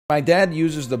My dad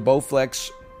uses the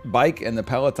Bowflex bike and the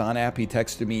Peloton app. He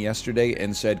texted me yesterday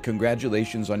and said,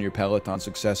 congratulations on your Peloton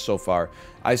success so far.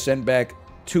 I sent back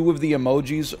 2 of the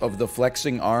emojis of the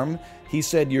flexing arm. He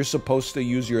said, you're supposed to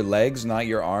use your legs, not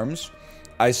your arms.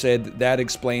 I said, that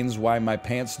explains why my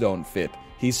pants don't fit.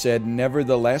 He said,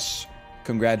 nevertheless,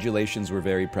 congratulations, we're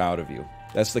very proud of you.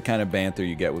 That's the kind of banter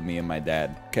you get with me and my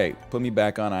dad. Okay, put me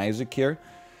back on Isaac here.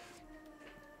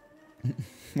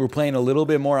 We're playing a little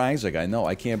bit more Isaac. I know,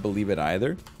 I can't believe it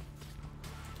either.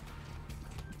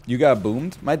 You got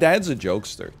boomed? My dad's a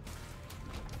jokester.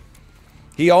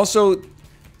 He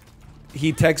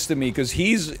texted me because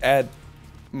he's at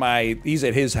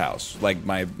his house, like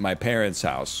my parents'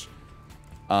 house.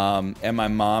 And my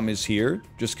mom is here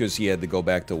just because he had to go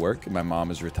back to work and my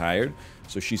mom is retired.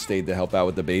 So she stayed to help out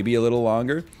with the baby a little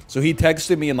longer. So he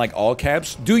texted me in like all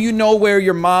caps, do you know where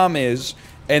your mom is?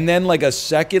 And then like a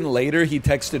second later, he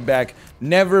texted back,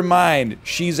 never mind,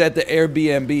 she's at the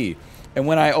Airbnb. And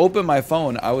when I opened my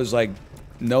phone, I was like,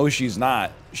 no, she's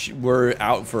not. We're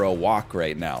out for a walk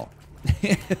right now.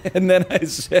 And then I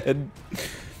said,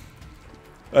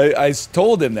 I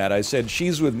told him that. I said,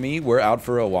 she's with me. We're out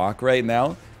for a walk right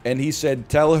now. And he said,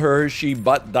 tell her she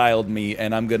butt dialed me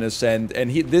and I'm going to send,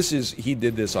 and he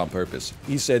did this on purpose.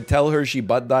 He said, tell her she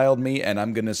butt dialed me and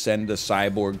I'm going to send the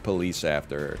cyborg police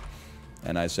after her.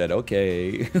 And I said,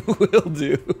 okay, will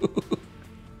do.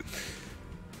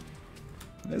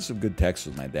 There's some good texts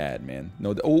with my dad, man.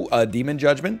 No, Demon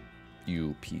Judgment?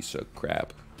 You piece of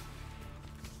crap.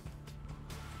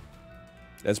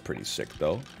 That's pretty sick,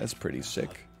 though. That's pretty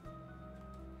sick.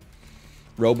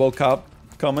 RoboCop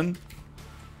coming.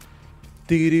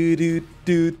 You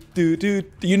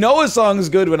know a song is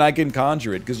good when I can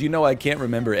conjure it, because you know I can't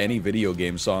remember any video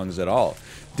game songs at all.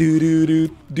 Yeah,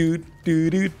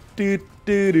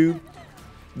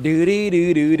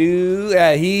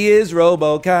 he is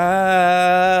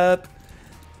RoboCop.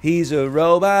 He's a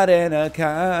robot and a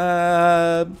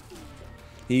cop.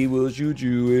 He will shoot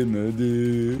you in the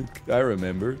dick. I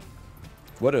remember.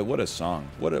 What a song.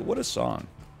 What a song.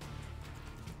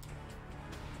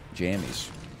 Jammies.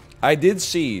 I did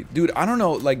see, dude, I don't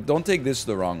know, like, don't take this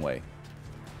the wrong way.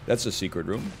 That's a secret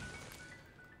room.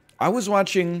 I was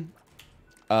watching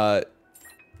Jerma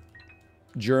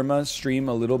stream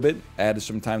a little bit. I had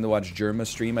some time to watch Jerma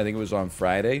stream. I think it was on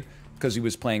Friday because he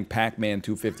was playing Pac-Man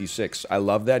 256. I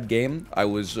love that game. I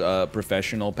was a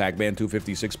professional Pac-Man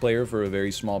 256 player for a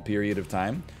very small period of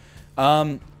time.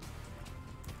 I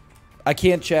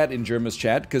can't chat in Jerma's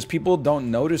chat because people don't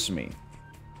notice me.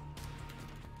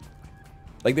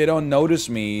 Like, they don't notice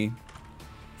me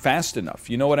fast enough.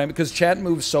 You know what I mean? Because chat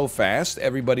moves so fast.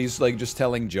 Everybody's, like, just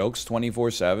telling jokes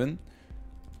 24/7.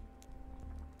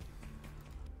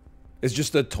 It's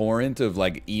just a torrent of,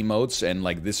 like, emotes and,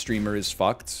 like, this streamer is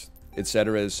fucked,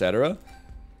 etc., etc.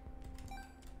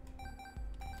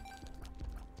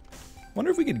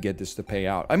 Wonder if we could get this to pay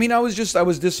out. I mean, I was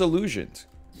disillusioned.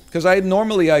 Because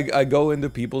normally I go into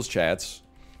people's chats,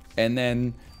 and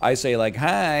then I say, like,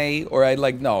 hi, or I'd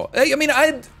like, no. I mean,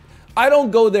 I don't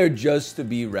go there just to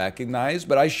be recognized,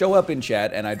 but I show up in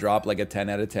chat and I drop, like, a 10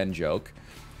 out of 10 joke.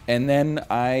 And then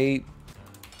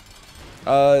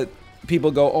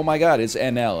people go, oh my god, it's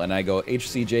NL. And I go,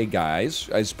 HCJ guys.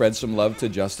 I spread some love to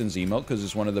Justin's emote because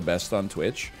it's one of the best on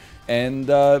Twitch. And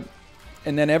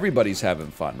then everybody's having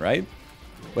fun, right?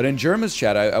 But in Jerma's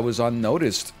chat, I was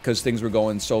unnoticed because things were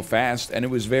going so fast. And it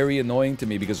was very annoying to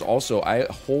me because also I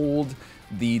hold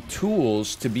the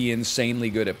tools to be insanely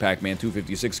good at Pac-Man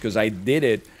 256 because I did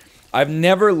it. I've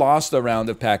never lost a round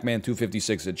of Pac-Man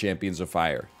 256 at Champions of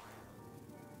Fire.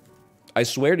 I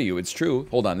swear to you, it's true.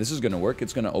 Hold on, this is going to work.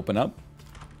 It's going to open up.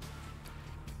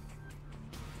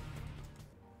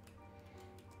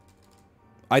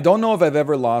 I don't know if I've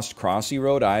ever lost Crossy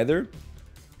Road either.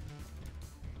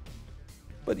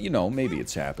 But, you know, maybe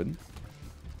it's happened.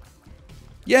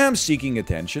 Yeah, I'm seeking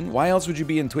attention. Why else would you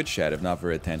be in Twitch chat if not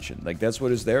for attention? Like, that's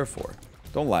what it's there for.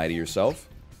 Don't lie to yourself.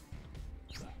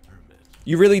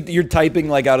 You're typing,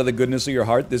 like, out of the goodness of your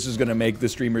heart, this is going to make the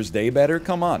streamer's day better?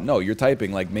 Come on. No, you're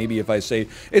typing, like, maybe if I say...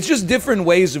 It's just different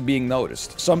ways of being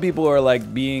noticed. Some people are,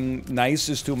 like, being nice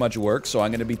is too much work, so I'm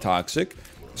going to be toxic.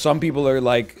 Some people are,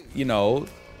 like, you know...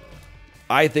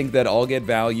 I think that I'll get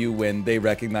value when they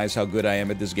recognize how good I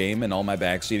am at this game and all my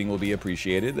backseating will be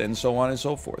appreciated, and so on and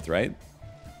so forth, right?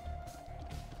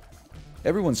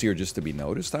 Everyone's here just to be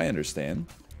noticed, I understand.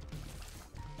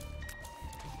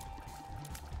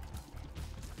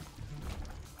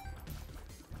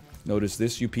 Notice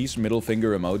this, you piece, middle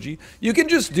finger emoji. You can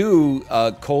just do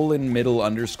colon middle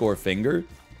underscore finger.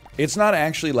 It's not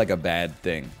actually like a bad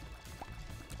thing.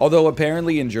 Although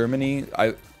apparently in Germany,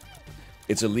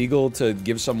 It's illegal to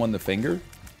give someone the finger?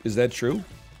 Is that true?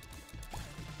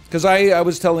 Because I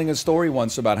was telling a story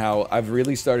once about how I've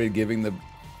really started giving the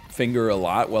finger a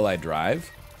lot while I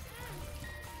drive.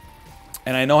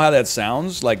 And I know how that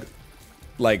sounds, like,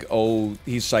 oh,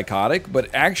 he's psychotic, but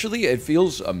actually it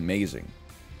feels amazing.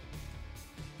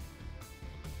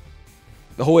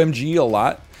 OMG a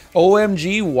lot.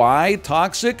 OMG, why?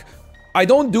 Toxic? I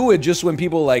don't do it just when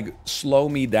people, like, slow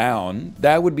me down.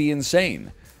 That would be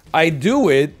insane. I do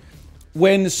it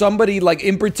when somebody, like,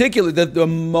 in particular, the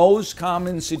most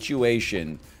common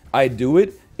situation I do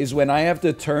it is when I have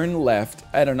to turn left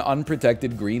at an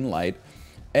unprotected green light,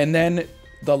 and then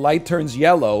the light turns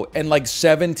yellow, and like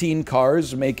 17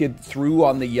 cars make it through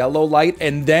on the yellow light,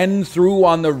 and then through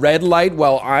on the red light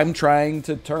while I'm trying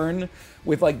to turn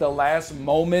with like the last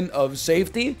moment of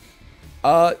safety.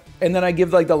 And then I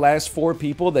give like the last 4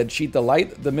 people that cheat the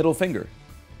light the middle finger.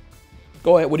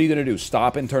 Go ahead, what are you gonna do?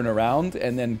 Stop and turn around?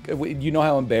 And then, you know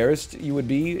how embarrassed you would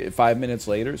be 5 minutes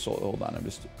later? So hold on, I'm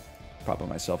just propping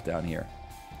myself down here.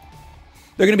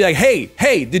 They're gonna be like,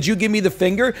 hey, did you give me the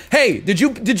finger? Hey, did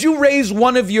you raise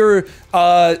one of your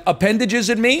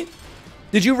appendages in me?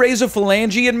 Did you raise a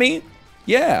phalange in me?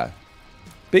 Yeah.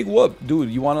 Big whoop. Dude,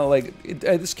 you wanna like,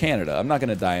 it's Canada. I'm not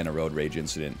gonna die in a road rage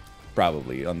incident.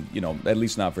 Probably. You know, at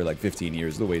least not for like 15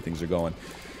 years, the way things are going.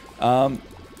 Don't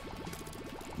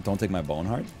take my bone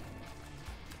hard.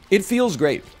 It feels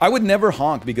great. I would never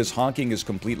honk because honking is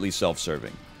completely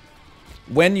self-serving.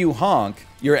 When you honk,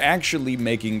 you're actually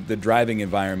making the driving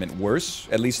environment worse,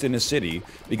 at least in a city,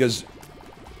 because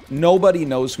nobody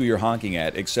knows who you're honking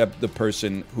at except the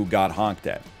person who got honked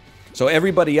at. So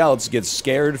everybody else gets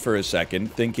scared for a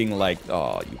second, thinking like,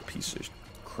 oh, you piece of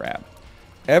crap.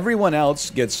 Everyone else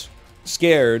gets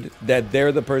scared that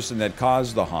they're the person that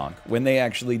caused the honk, when they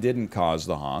actually didn't cause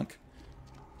the honk.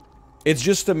 It's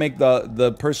just to make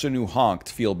the person who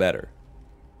honked feel better.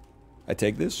 I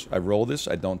take this, I roll this,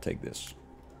 I don't take this.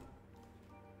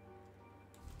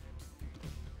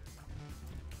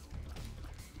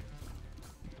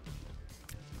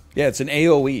 Yeah, it's an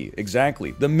AoE,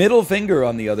 exactly. The middle finger,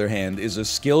 on the other hand, is a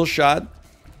skill shot.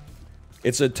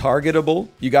 It's a targetable.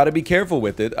 You gotta be careful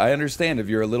with it. I understand if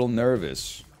you're a little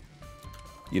nervous.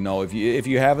 You know, if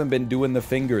you haven't been doing the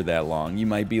finger that long, you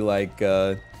might be like,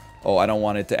 oh, I don't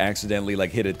want it to accidentally,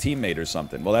 like, hit a teammate or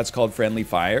something. Well, that's called friendly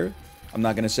fire. I'm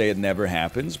not gonna say it never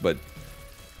happens, but...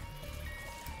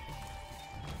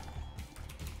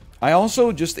 I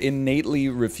also just innately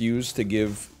refuse to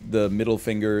give the middle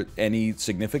finger any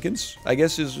significance, I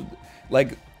guess is...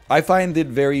 Like, I find it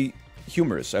very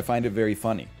humorous. I find it very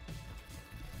funny.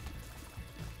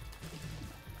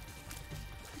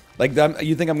 Like,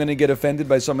 you think I'm gonna get offended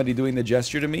by somebody doing the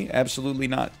gesture to me? Absolutely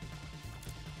not.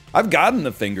 I've gotten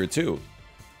the finger, too.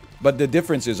 But the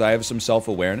difference is I have some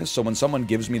self-awareness, so when someone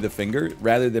gives me the finger,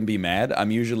 rather than be mad, I'm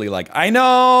usually like, I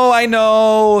know,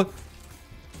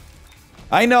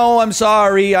 I'm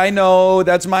sorry, I know,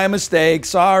 that's my mistake,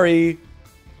 sorry.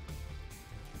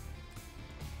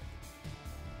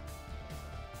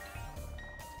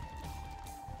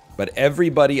 But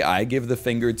everybody I give the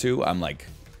finger to, I'm like,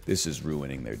 this is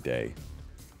ruining their day.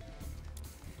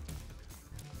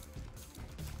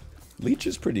 Leech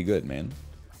is pretty good, man.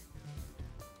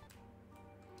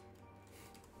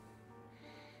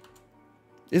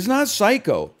 It's not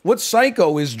psycho. What's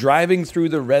psycho is driving through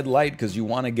the red light because you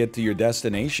want to get to your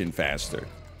destination faster.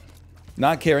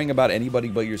 Not caring about anybody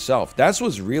but yourself. That's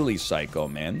what's really psycho,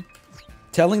 man.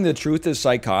 Telling the truth is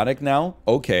psychotic now?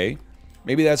 Okay.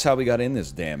 Maybe that's how we got in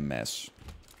this damn mess.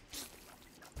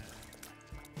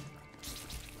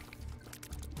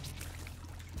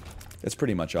 That's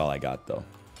pretty much all I got, though.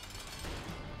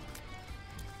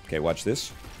 Okay, watch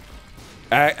this.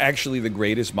 Actually, the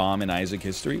greatest bomb in Isaac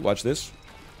history. Watch this.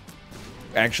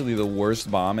 Actually, the worst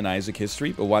bomb in Isaac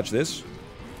history, but watch this.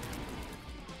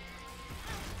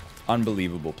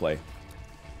 Unbelievable play.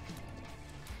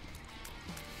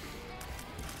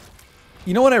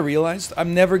 You know what I realized?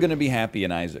 I'm never going to be happy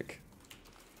in Isaac.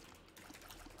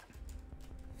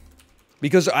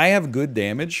 Because I have good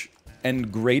damage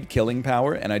and great killing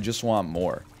power, and I just want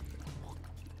more.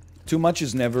 Too much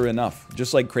is never enough.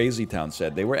 Just like Crazy Town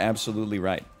said. They were absolutely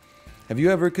right. Have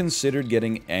you ever considered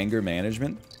getting anger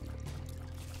management?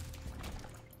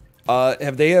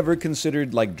 Have they ever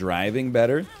considered, like, driving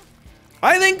better?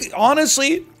 I think,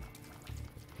 honestly,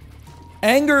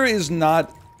 anger is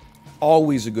not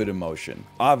always a good emotion,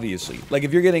 obviously. Like,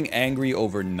 if you're getting angry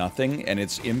over nothing and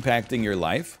it's impacting your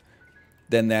life,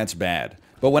 then that's bad.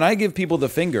 But when I give people the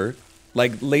finger,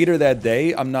 like, later that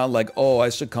day, I'm not like, oh, I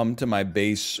succumbed to my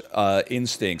base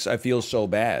instincts. I feel so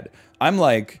bad. I'm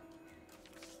like,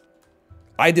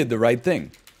 I did the right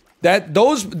thing.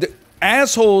 Those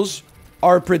assholes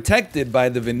are protected by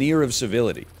the veneer of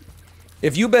civility.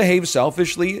 If you behave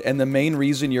selfishly and the main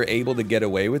reason you're able to get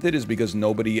away with it is because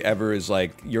nobody ever is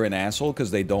like, you're an asshole because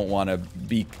they don't want to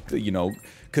be, you know,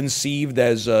 conceived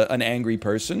as an angry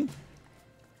person.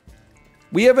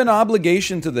 We have an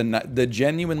obligation to the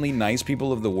genuinely nice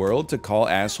people of the world to call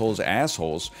assholes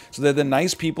assholes so that the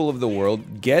nice people of the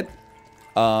world get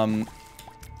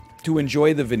to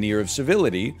enjoy the veneer of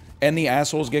civility and the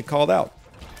assholes get called out.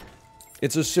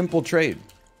 It's a simple trade.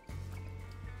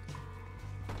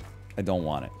 I don't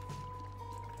want it.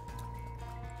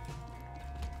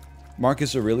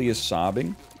 Marcus Aurelius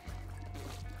sobbing.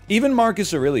 Even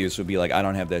Marcus Aurelius would be like, I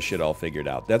don't have that shit all figured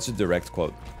out. That's a direct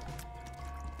quote.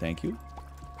 Thank you.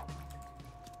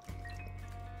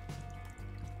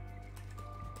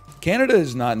 Canada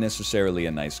is not necessarily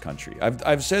a nice country.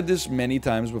 I've said this many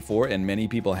times before, and many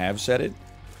people have said it.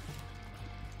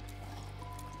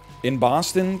 In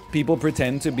Boston, people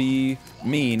pretend to be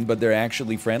mean, but they're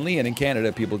actually friendly. And in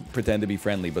Canada, people pretend to be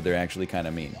friendly, but they're actually kind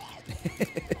of mean.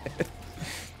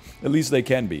 At least they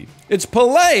can be. It's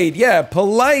polite! Yeah,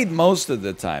 polite most of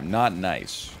the time. Not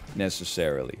nice,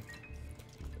 necessarily.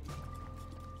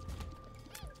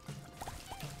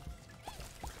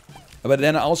 But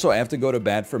then also, I have to go to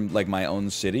bat for, like, my own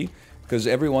city. Because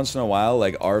every once in a while,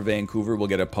 like, our Vancouver will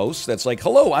get a post that's like,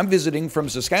 hello, I'm visiting from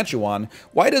Saskatchewan.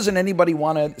 Why doesn't anybody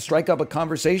want to strike up a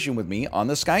conversation with me on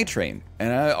the SkyTrain?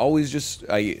 And I always just,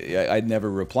 I'd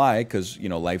never reply because, you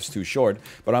know, life's too short.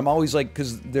 But I'm always like,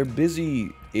 because they're busy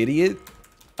idiot.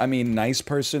 I mean, nice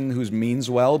person who means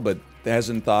well, but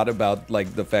hasn't thought about,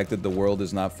 like, the fact that the world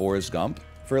is not Forrest Gump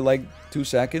for, like, 2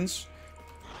 seconds.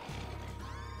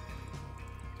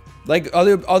 Like,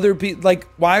 other people, like,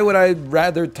 why would I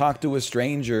rather talk to a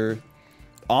stranger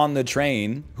on the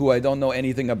train who I don't know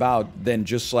anything about than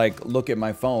just, like, look at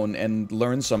my phone and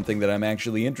learn something that I'm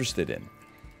actually interested in?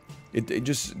 It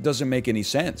just doesn't make any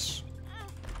sense.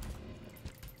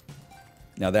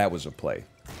 Now that was a play.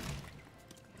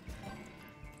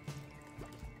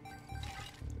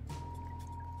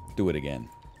 Do it again.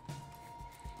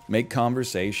 Make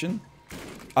conversation?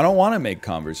 I don't want to make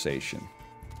conversation.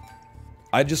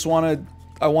 I just want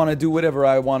to do whatever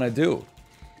I want to do.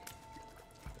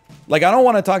 Like, I don't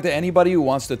want to talk to anybody who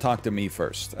wants to talk to me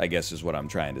first, I guess is what I'm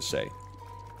trying to say.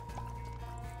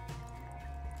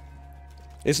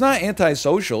 It's not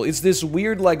antisocial. It's this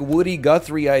weird, like, Woody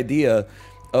Guthrie idea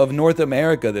of North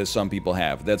America that some people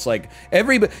have. That's like,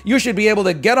 you should be able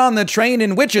to get on the train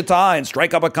in Wichita and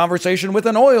strike up a conversation with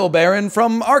an oil baron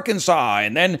from Arkansas.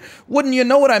 And then, wouldn't you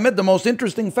know it, I met the most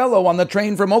interesting fellow on the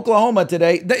train from Oklahoma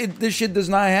today. This shit does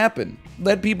not happen.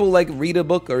 Let people, like, read a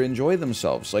book or enjoy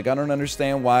themselves. Like, I don't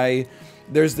understand why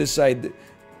there's this side.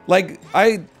 Like,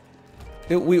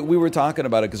 we were talking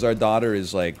about it because our daughter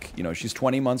is, like, you know, she's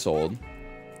 20 months old.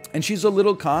 And she's a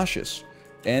little cautious.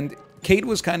 And Kate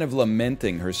was kind of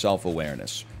lamenting her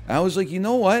self-awareness. I was like, you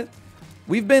know what?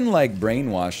 We've been, like,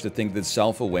 brainwashed to think that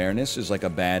self-awareness is, like, a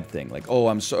bad thing. Like, oh,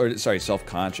 I'm sorry,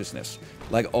 self-consciousness.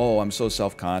 Like, oh, I'm so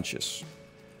self-conscious.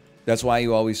 That's why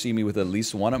you always see me with at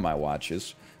least one of my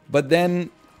watches. But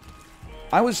then,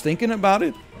 I was thinking about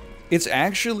it. It's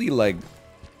actually, like,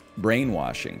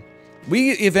 brainwashing.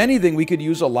 If anything, we could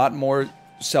use a lot more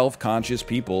self-conscious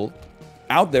people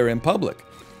out there in public.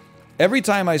 Every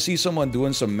time I see someone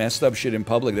doing some messed up shit in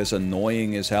public that's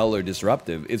annoying as hell or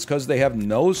disruptive, it's because they have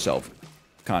no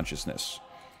self-consciousness.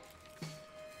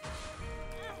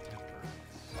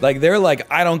 Like, they're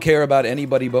like, I don't care about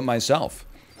anybody but myself.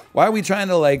 Why are we trying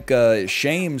to, like,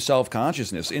 shame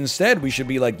self-consciousness? Instead, we should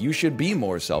be like, you should be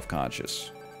more self-conscious.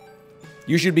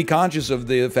 You should be conscious of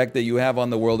the effect that you have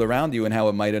on the world around you and how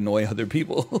it might annoy other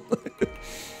people.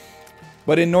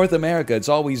 But in North America, it's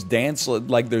always dance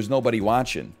like there's nobody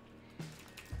watching.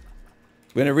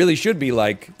 When it really should be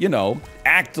like, you know,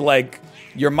 act like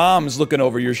your mom's looking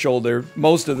over your shoulder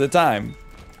most of the time.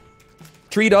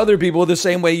 Treat other people the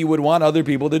same way you would want other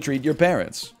people to treat your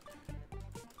parents.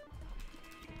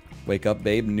 Wake up,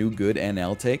 babe. New good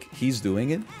NL take. He's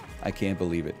doing it. I can't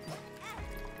believe it.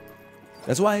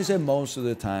 That's why I said most of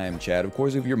the time, Chad. Of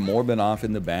course, if you're morbing off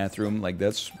in the bathroom, like,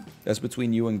 that's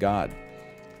between you and God.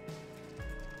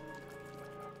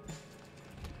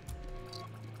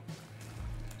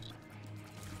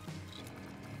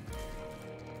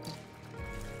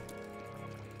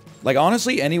 Like,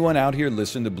 honestly, anyone out here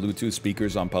listen to Bluetooth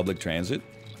speakers on public transit?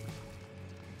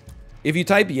 If you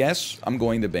type yes, I'm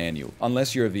going to ban you.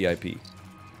 Unless you're a VIP.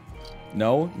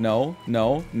 No, no,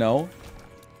 no, no.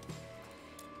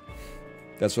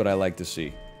 That's what I like to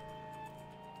see.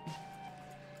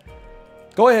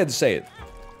 Go ahead and say it.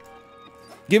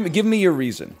 Give me your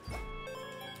reason.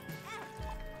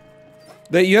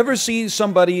 That you ever see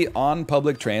somebody on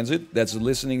public transit that's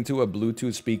listening to a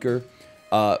Bluetooth speaker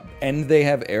and they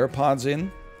have AirPods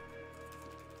in?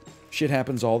 Shit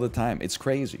happens all the time. It's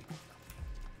crazy.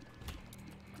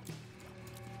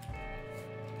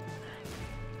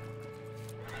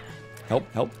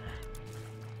 Help, help.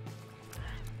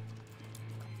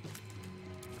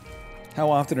 How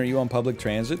often are you on public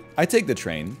transit? I take the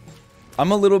train.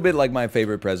 I'm a little bit like my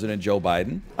favorite president, Joe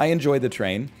Biden. I enjoy the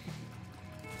train.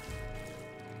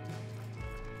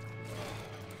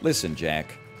 Listen,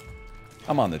 Jack.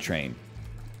 I'm on the train.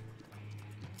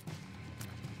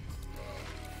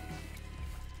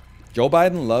 Joe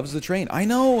Biden loves the train. I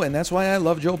know, and that's why I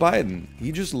love Joe Biden.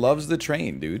 He just loves the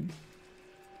train, dude.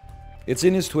 It's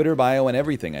in his Twitter bio and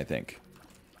everything, I think.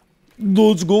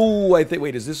 Let's go. I think.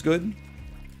 Wait, is this good?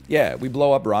 Yeah, we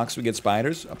blow up rocks, we get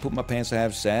spiders. I poop my pants to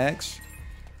have sex.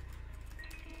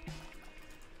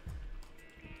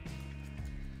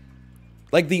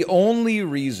 Like, the only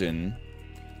reason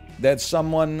that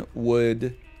someone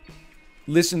would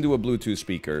listen to a Bluetooth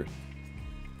speaker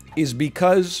is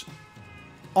because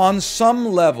on some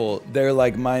level, they're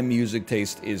like, my music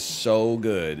taste is so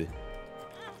good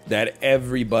that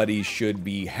everybody should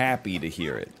be happy to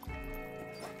hear it.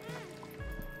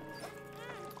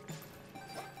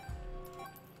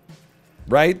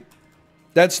 Right?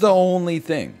 That's the only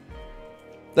thing.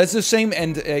 That's the same,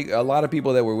 and a lot of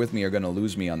people that were with me are going to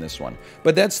lose me on this one.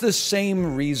 But that's the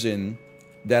same reason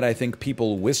that I think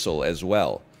people whistle as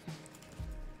well.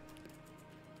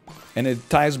 And it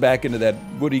ties back into that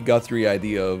Woody Guthrie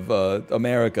idea of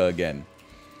America again.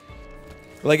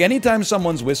 Like, anytime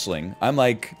someone's whistling, I'm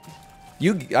like,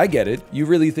 I get it. You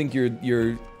really think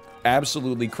you're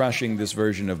absolutely crushing this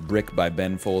version of Brick by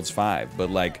Ben Folds 5. But,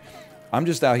 like, I'm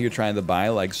just out here trying to buy,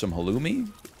 like, some halloumi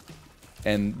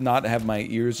and not have my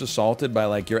ears assaulted by,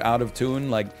 like, you're out of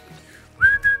tune, like...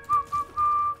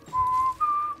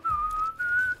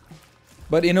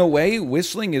 But in a way,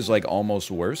 whistling is, like,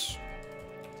 almost worse.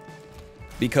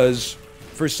 Because,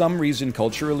 for some reason,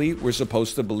 culturally, we're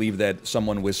supposed to believe that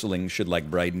someone whistling should, like,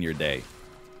 brighten your day.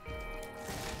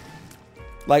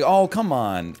 Like, oh, come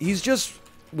on. He's just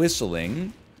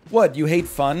whistling. What, you hate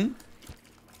fun?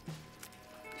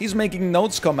 He's making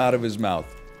notes come out of his mouth.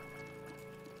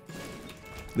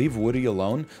 Leave Woody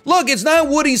alone? Look, it's not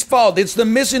Woody's fault. It's the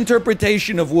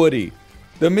misinterpretation of Woody.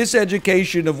 The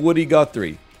miseducation of Woody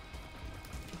Guthrie.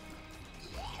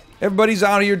 Everybody's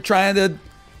out here trying to,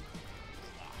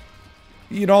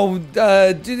 you know,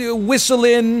 whistle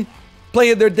in,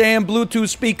 play their damn Bluetooth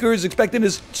speakers, expecting to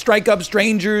strike up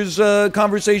strangers,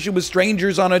 conversation with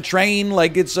strangers on a train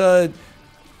like it's a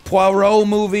Poirot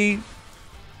movie.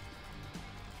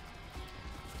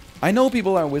 I know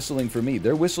people aren't whistling for me.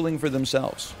 They're whistling for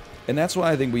themselves. And that's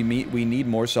why I think we need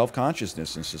more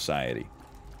self-consciousness in society.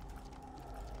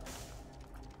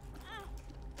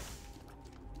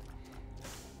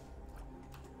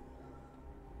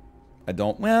 I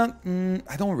don't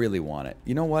really want it.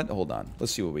 You know what? Hold on.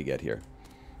 Let's see what we get here.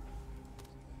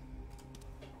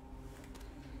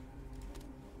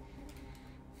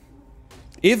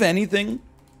 If anything,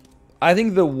 I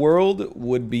think the world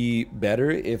would be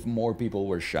better if more people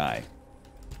were shy.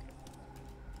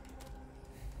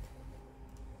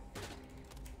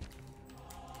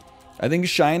 I think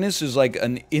shyness is like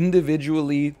an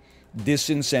individually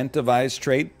disincentivized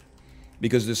trait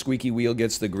because the squeaky wheel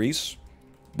gets the grease,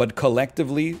 but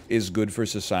collectively is good for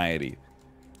society.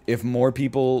 If more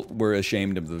people were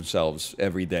ashamed of themselves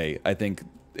every day, I think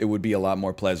it would be a lot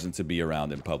more pleasant to be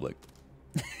around in public.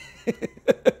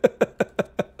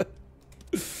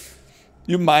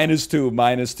 You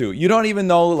 -2. You don't even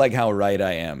know, like, how right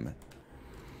I am.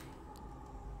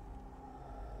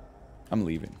 I'm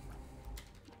leaving.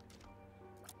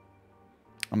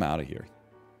 I'm out of here.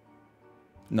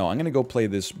 No, I'm gonna go play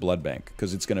this blood bank,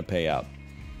 because it's gonna pay out.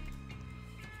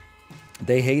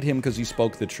 They hate him because he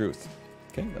spoke the truth.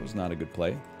 Okay, that was not a good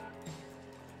play.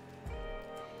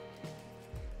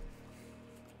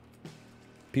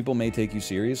 People may take you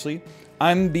seriously.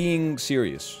 I'm being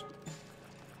serious.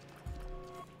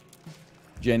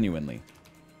 Genuinely.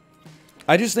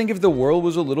 I just think if the world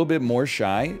was a little bit more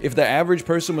shy, if the average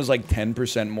person was like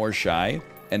 10% more shy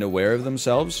and aware of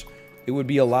themselves, it would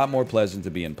be a lot more pleasant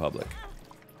to be in public.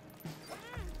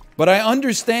 But I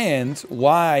understand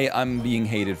why I'm being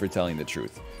hated for telling the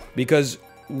truth. Because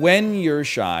when you're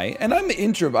shy, and I'm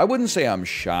I wouldn't say I'm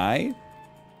shy,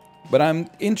 but I'm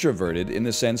introverted in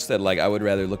the sense that, like, I would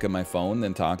rather look at my phone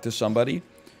than talk to somebody.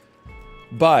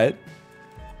 But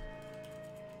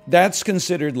that's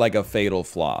considered like a fatal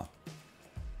flaw.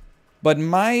 But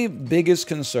my biggest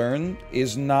concern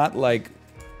is not like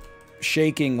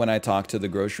shaking when I talk to the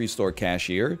grocery store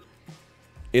cashier.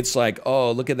 It's like,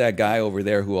 oh, look at that guy over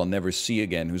there who I'll never see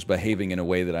again, who's behaving in a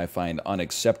way that I find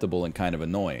unacceptable and kind of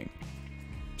annoying.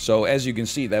 So as you can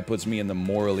see, that puts me in the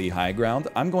morally high ground.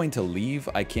 I'm going to leave.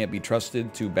 I can't be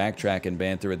trusted to backtrack and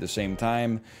banter at the same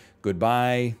time.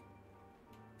 Goodbye.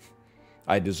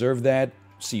 I deserve that.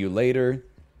 See you later.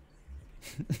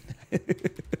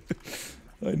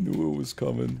 I knew it was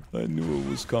coming. I knew it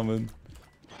was coming.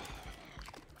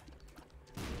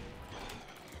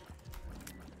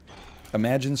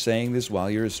 Imagine saying this while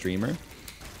you're a streamer.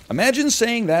 Imagine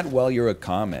saying that while you're a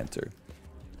commenter.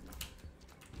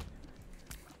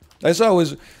 I saw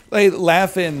was like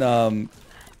laughing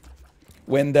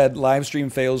when that live stream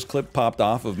fails clip popped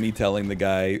off of me telling the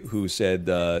guy who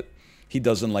said he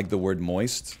doesn't like the word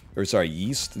moist, or sorry,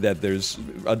 yeast, that there's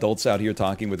adults out here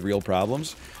talking with real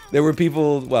problems. There were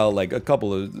people, well, like a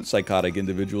couple of psychotic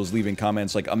individuals leaving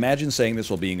comments like, imagine saying this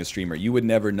while being a streamer. You would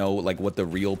never know like what the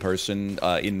real person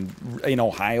in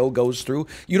Ohio goes through.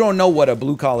 You don't know what a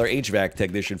blue-collar HVAC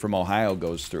technician from Ohio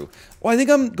goes through. Well, I think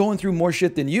I'm going through more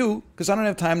shit than you because I don't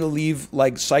have time to leave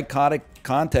like psychotic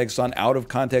context on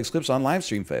out-of-context clips on live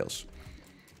stream fails.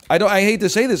 I hate to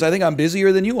say this, I think I'm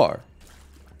busier than you are.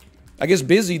 I guess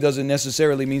busy doesn't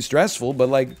necessarily mean stressful, but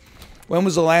like, when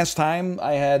was the last time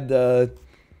I had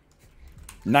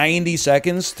 90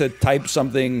 seconds to type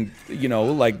something, you know,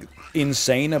 like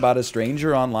insane about a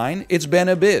stranger online? It's been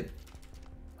a bit.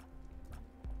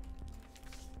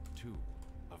 Two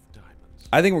of diamonds.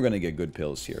 I think we're gonna get good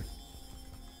pills here.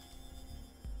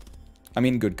 I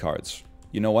mean, good cards.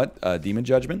 You know what? Demon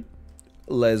Judgment.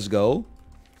 Let's go.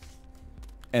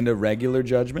 And a regular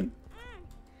Judgment.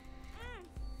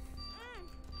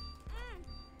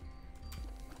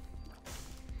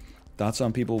 Thoughts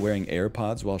on people wearing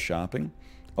AirPods while shopping?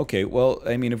 Okay, well,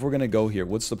 I mean, if we're gonna go here,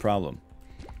 what's the problem?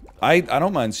 I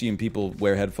don't mind seeing people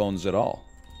wear headphones at all.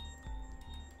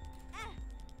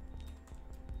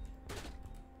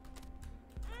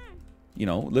 You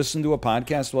know, listen to a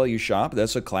podcast while you shop,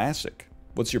 that's a classic.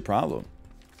 What's your problem?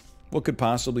 What could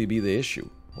possibly be the issue?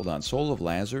 Hold on, Soul of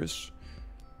Lazarus.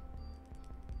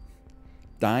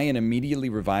 Die and immediately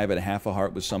revive at half a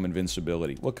heart with some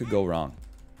invincibility. What could go wrong?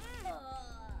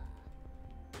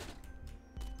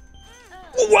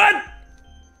 What?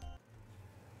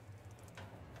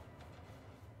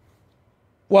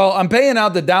 Well, I'm paying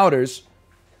out the doubters.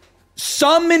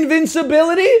 Some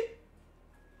invincibility?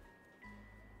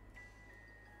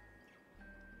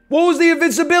 What was the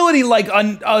invincibility? Like a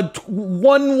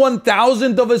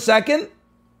 1/1000th of a second?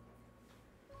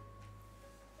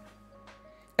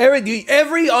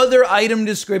 Every other item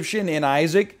description in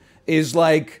Isaac is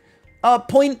like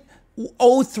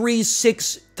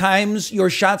 0.036 times your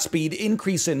shot speed,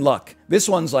 increase in luck. This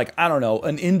one's like, I don't know,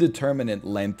 an indeterminate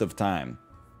length of time.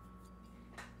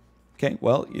 Okay,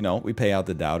 well, you know, we pay out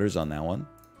the doubters on that one.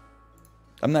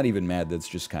 I'm not even mad, that's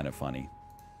just kind of funny.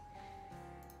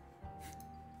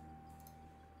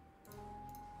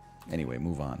 Anyway,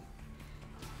 move on.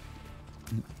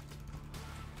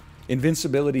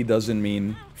 Invincibility doesn't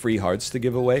mean free hearts to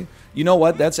give away. You know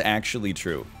what? That's actually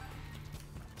true.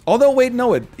 Although, wait,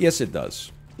 no, yes, it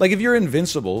does. Like, if you're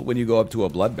invincible when you go up to a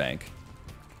blood bank,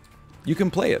 you can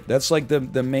play it. That's like the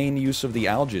main use of the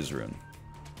Algiz rune.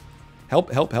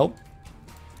 Help, help, help.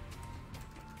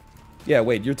 Yeah,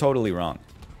 wait, you're totally wrong.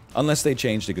 Unless they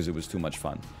changed it because it was too much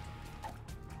fun.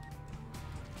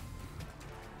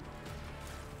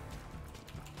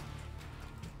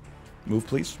 Move,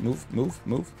 please. Move, move,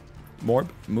 move. Morb,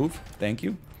 move. Thank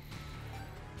you.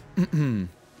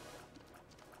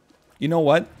 You know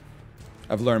what?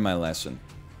 I've learned my lesson.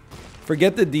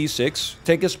 Forget the D6.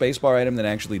 Take a spacebar item that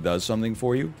actually does something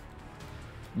for you.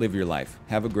 Live your life.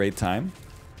 Have a great time.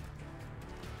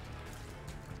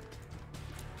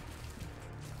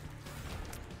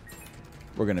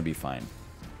 We're gonna be fine.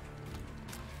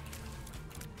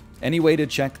 Any way to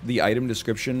check the item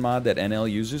description mod that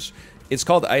NL uses? It's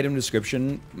called item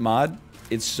description mod.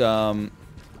 It's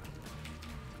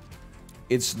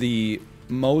the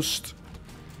most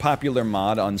popular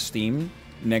mod on Steam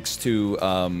next to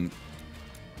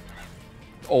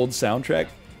old soundtrack.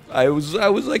 I was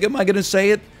like, am I gonna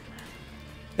say it?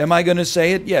 Am I gonna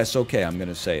say it? Yes, okay, I'm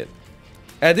gonna say it.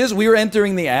 At this, we were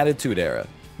entering the Attitude Era.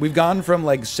 We've gone from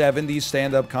like 70s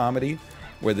stand-up comedy,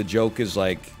 where the joke is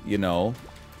like, you know,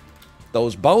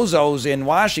 those bozos in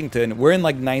Washington. We're in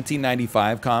like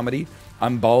 1995 comedy.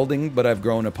 I'm balding, but I've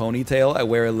grown a ponytail. I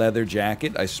wear a leather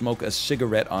jacket. I smoke a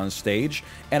cigarette on stage.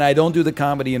 And I don't do the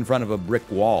comedy in front of a brick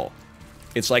wall.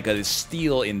 It's like a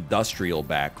steel industrial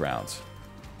background.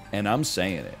 And I'm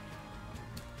saying it.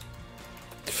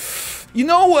 You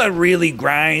know what really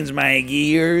grinds my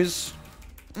gears?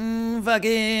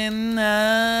 Fucking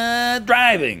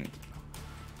driving.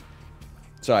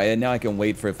 Sorry, now I can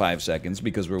wait for 5 seconds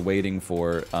because we're waiting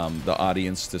for the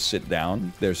audience to sit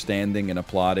down. They're standing and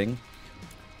applauding.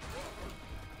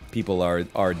 People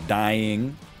are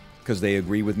dying because they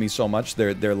agree with me so much.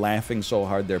 They're laughing so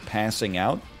hard they're passing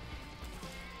out.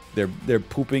 They're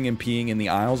pooping and peeing in the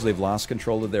aisles. They've lost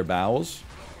control of their bowels.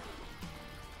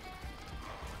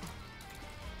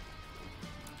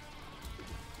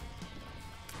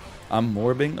 I'm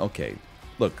morbing? Okay.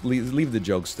 Look, leave the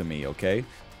jokes to me, okay?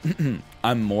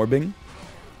 I'm morbing.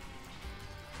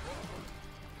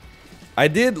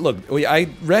 I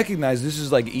recognize this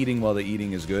is like eating while the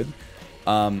eating is good.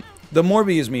 The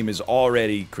Morbius meme is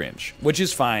already cringe, which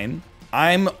is fine.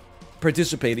 I'm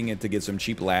participating in it to get some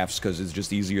cheap laughs because it's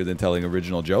just easier than telling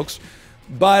original jokes.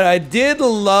 But I did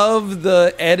love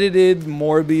the edited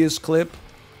Morbius clip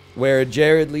where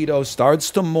Jared Leto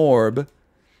starts to morb,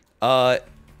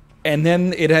 and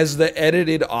then it has the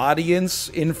edited audience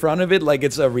in front of it, like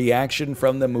it's a reaction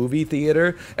from the movie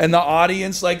theater, and the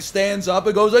audience like stands up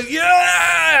and goes like,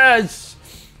 yes!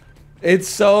 It's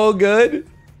so good.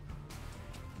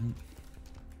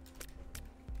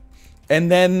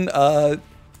 And then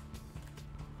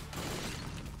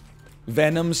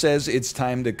Venom says it's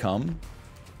time to come.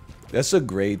 That's a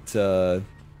great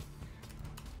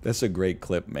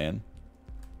clip, man.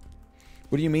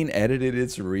 What do you mean edited?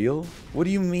 It's real? What do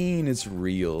you mean it's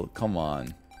real? Come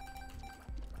on.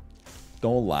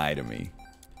 Don't lie to me.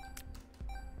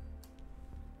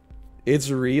 It's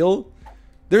real?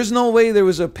 There's no way there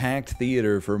was a packed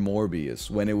theater for Morbius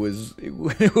when it was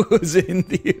in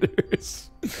theaters.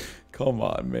 Come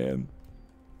on, man.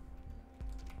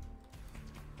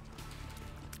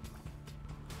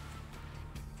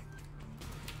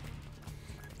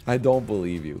 I don't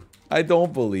believe you. I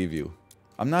don't believe you.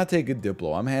 I'm not taking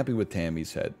Diplo. I'm happy with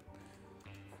Tammy's head.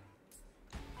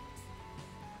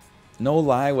 No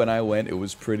lie, when I went, it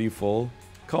was pretty full.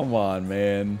 Come on,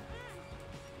 man.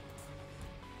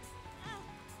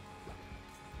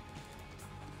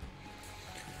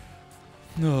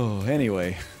 No,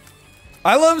 anyway.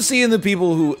 I love seeing the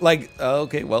people who, like,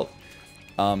 okay, well,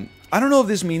 I don't know if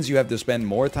this means you have to spend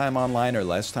more time online or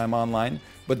less time online,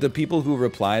 but the people who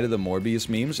reply to the Morbius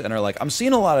memes and are like, I'm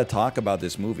seeing a lot of talk about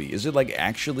this movie. Is it, like,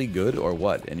 actually good or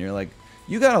what? And you're like,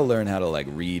 you gotta learn how to, like,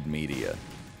 read media.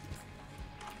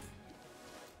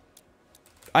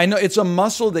 I know, it's a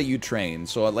muscle that you train,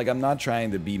 so, like, I'm not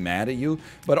trying to be mad at you,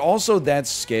 but also that's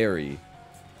scary.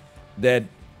 That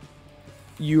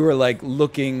you are, like,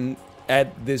 looking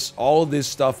at this, all this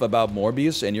stuff about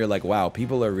Morbius, and you're like, wow,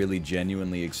 people are really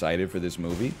genuinely excited for this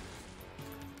movie.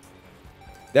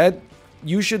 That,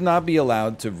 you should not be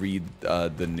allowed to read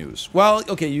the news. Well,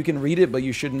 okay, you can read it, but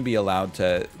you shouldn't be allowed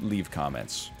to leave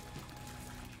comments.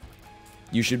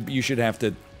 You should have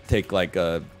to take, like,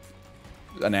 an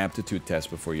aptitude test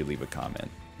before you leave a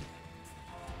comment.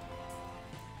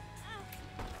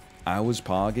 I was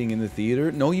pogging in the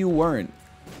theater? No, you weren't.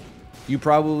 You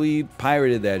probably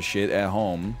pirated that shit at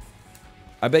home.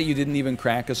 I bet you didn't even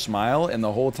crack a smile, and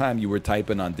the whole time you were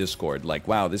typing on Discord, like,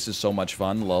 wow, this is so much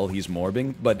fun, lol, he's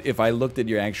morbing. But if I looked at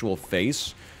your actual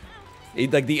face,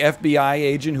 like the FBI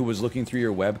agent who was looking through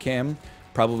your webcam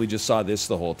probably just saw this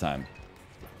the whole time.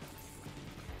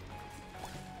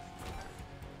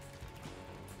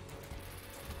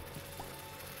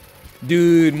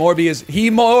 Dude, Morbius, he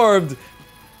morbed!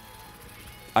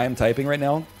 I am typing right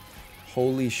now.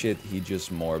 Holy shit, he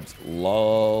just morbed.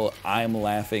 Lol, I'm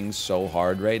laughing so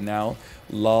hard right now.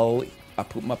 Lol, I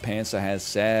pooped my pants, I had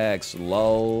sex.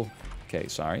 Lol. Okay,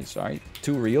 sorry.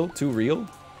 Too real?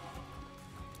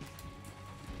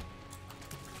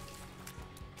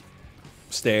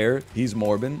 Stare, he's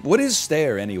morbing. What is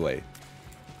stare anyway?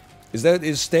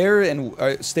 Is stare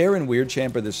and Weird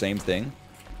Champ are the same thing?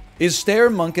 Is stare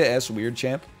Monka S Weird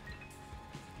Champ?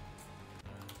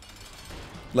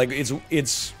 Like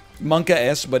it's Monka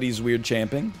S, but he's weird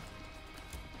champing.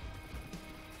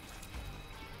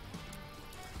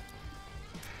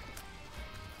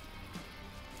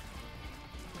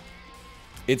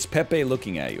 It's Pepe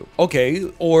looking at you.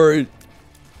 Okay, or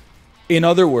in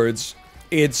other words,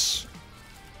 it's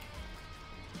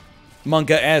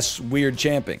Monka S weird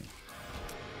champing.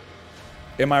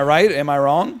 Am I right? Am I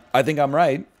wrong? I think I'm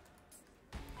right.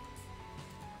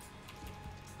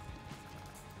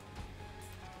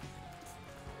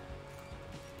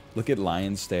 Look at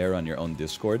Lion Stare on your own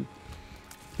Discord.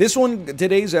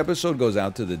 Today's episode goes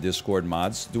out to the Discord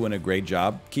mods. Doing a great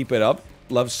job. Keep it up.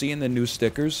 Love seeing the new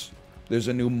stickers. There's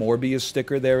a new Morbius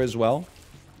sticker there as well.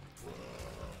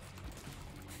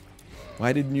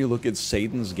 Why didn't you look at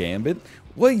Satan's Gambit?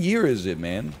 What year is it,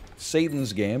 man?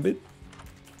 Satan's Gambit?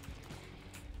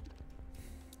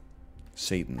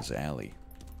 Satan's Alley.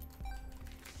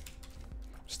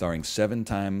 Starring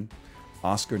 7-time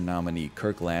Oscar nominee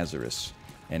Kirk Lazarus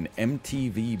and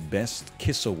MTV Best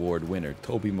Kiss Award winner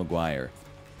Tobey Maguire.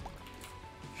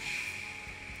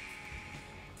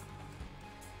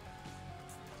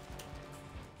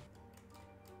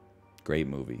 Great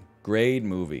movie. Great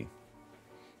movie.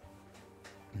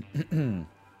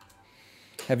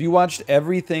 Have you watched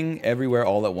Everything Everywhere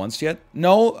All at Once yet?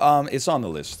 No, it's on the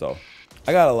list though.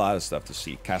 I got a lot of stuff to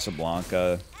see.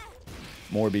 Casablanca,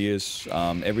 Morbius,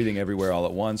 Everything Everywhere All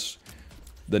at Once,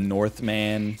 The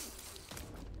Northman.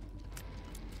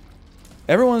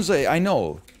 Everyone's like, I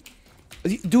know.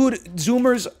 Dude,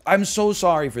 Zoomers, I'm so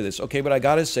sorry for this, okay? But I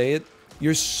gotta say it.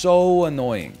 You're so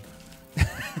annoying.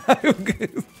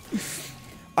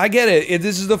 I get it.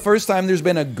 This is the first time there's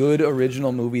been a good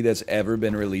original movie that's ever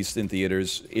been released in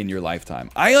theaters in your lifetime.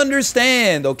 I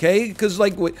understand, okay? Because,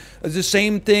 like, the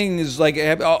same thing is, like,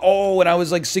 oh, when I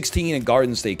was, like, 16 and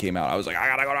Garden State came out, I was like, I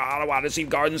gotta go to Ottawa to see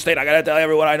Garden State. I gotta tell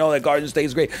everyone I know that Garden State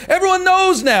is great. Everyone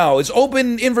knows now. It's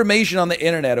open information on the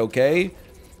internet, okay?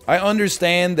 I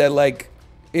understand that, like,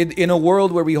 in a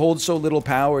world where we hold so little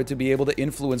power to be able to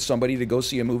influence somebody to go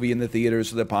see a movie in the theater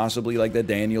so that possibly, like, the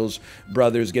Daniels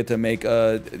brothers get to make,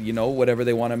 you know, whatever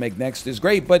they want to make next is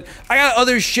great. But I got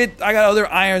other shit, I got other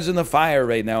irons in the fire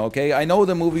right now, okay? I know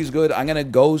the movie's good. I'm going to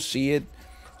go see it.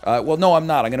 Well, no, I'm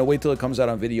not. I'm going to wait till it comes out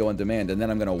on video on demand, and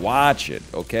then I'm going to watch it,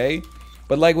 okay?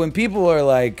 But, like, when people are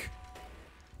like,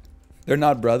 they're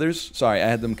not brothers. Sorry, I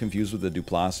had them confused with the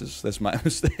Duplases. That's my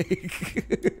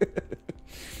mistake.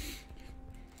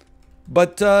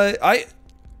 But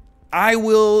I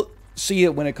will see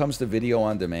it when it comes to video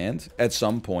on demand at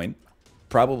some point.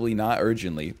 Probably not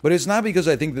urgently. But it's not because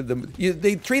I think that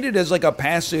they treat it as like a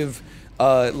passive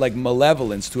like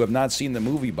malevolence to have not seen the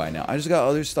movie by now. I just got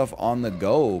other stuff on the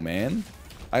go, man.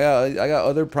 I got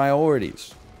other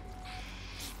priorities.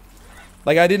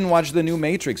 Like, I didn't watch the new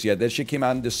Matrix yet. That shit came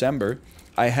out in December.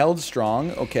 I held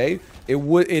strong, okay?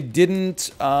 It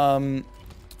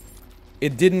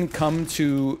didn't come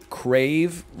to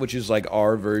Crave, which is like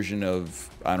our version of,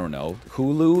 I don't know,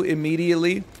 Hulu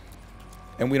immediately.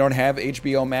 And we don't have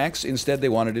HBO Max. Instead, they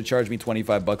wanted to charge me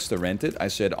 25 bucks to rent it. I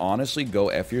said, honestly, go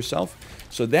F yourself.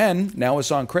 So then, now it's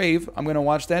on Crave. I'm going to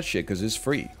watch that shit because it's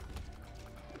free.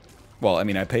 Well, I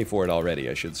mean, I pay for it already,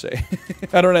 I should say.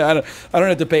 I don't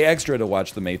have to pay extra to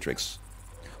watch The Matrix.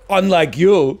 Unlike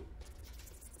you.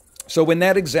 So when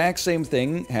that exact same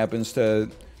thing happens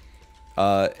to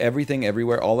Everything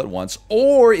Everywhere All at Once,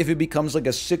 or if it becomes like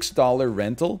a $6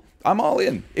 rental, I'm all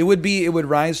in. It would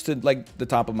rise to like the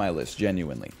top of my list,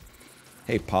 genuinely.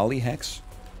 Hey, Polyhex,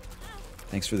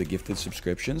 thanks for the gifted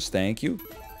subscriptions. Thank you.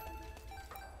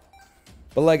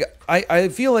 But like, I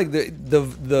feel like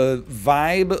the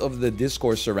vibe of the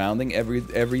discourse surrounding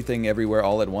Everything Everywhere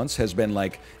All at Once has been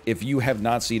like, if you have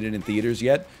not seen it in theaters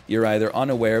yet, you're either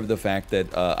unaware of the fact that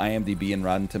IMDb and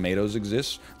Rotten Tomatoes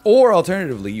exists, or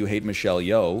alternatively, you hate Michelle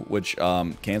Yeoh, which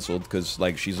canceled because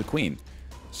like she's a queen.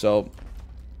 So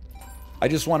I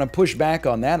just want to push back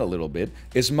on that a little bit.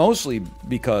 It's mostly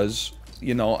because,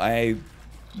 you know, I've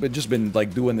just been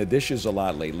like doing the dishes a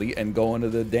lot lately and going to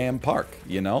the damn park,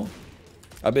 you know?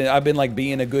 I've been like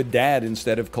being a good dad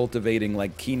instead of cultivating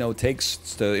like Kino takes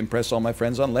to impress all my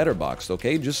friends on Letterboxd,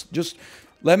 okay? Just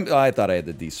let me, I thought I had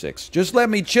the D6. Just let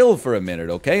me chill for a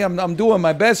minute, okay? I'm doing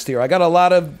my best here. I got a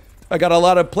lot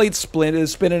of plates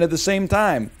spinning at the same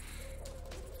time.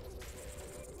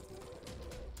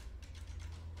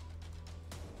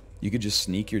 You could just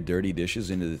sneak your dirty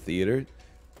dishes into the theater?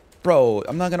 Bro,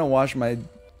 I'm not gonna wash my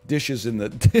dishes in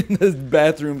the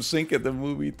bathroom sink at the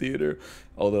movie theater.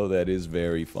 Although that is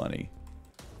very funny.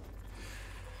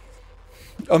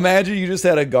 Imagine you just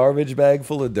had a garbage bag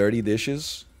full of dirty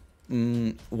dishes.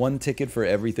 One ticket for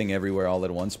Everything Everywhere All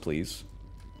at Once, please.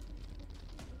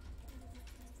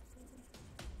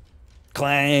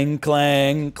 Clang,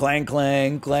 clang, clang,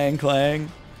 clang, clang,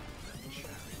 clang.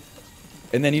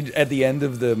 And then you, at the end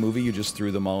of the movie, you just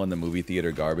threw them all in the movie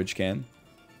theater garbage can.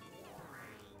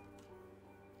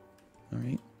 All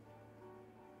right.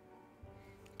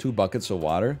 2 buckets of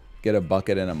water. Get a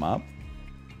bucket and a mop.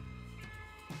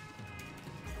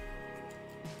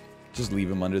 Just leave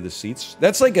them under the seats.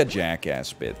 That's like a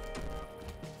Jackass bit.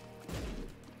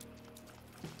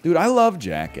 Dude, I love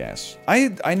Jackass.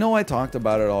 I know I talked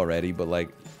about it already, but like,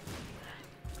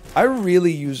 I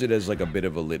really use it as like a bit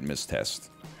of a litmus test.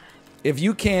 If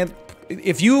you can't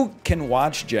if you can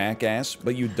watch Jackass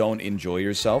but you don't enjoy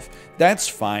yourself, that's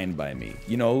fine by me.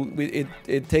 You know,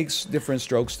 it takes different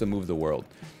strokes to move the world.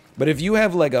 But if you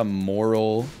have like a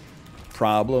moral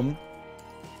problem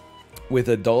with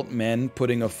adult men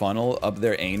putting a funnel up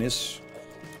their anus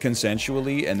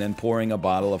consensually and then pouring a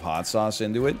bottle of hot sauce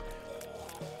into it,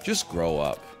 just grow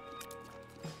up.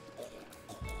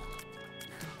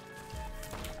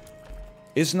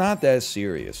 It's not that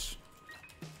serious.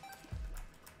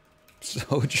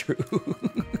 So true.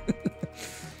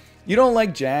 You don't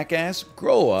like Jackass?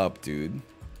 Grow up, dude.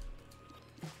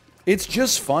 It's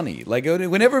just funny. Like,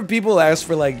 whenever people ask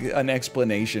for, like, an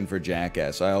explanation for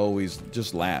Jackass, I always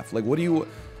just laugh. Like, what do you...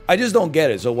 I just don't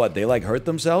get it. So what, they, like, hurt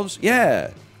themselves?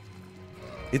 Yeah.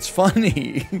 It's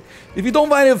funny. If you don't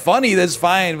find it funny, that's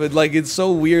fine. But, like, it's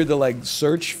so weird to, like,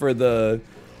 search for the...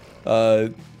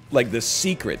 like, the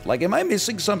secret. Like, am I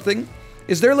missing something?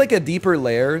 Is there, like, a deeper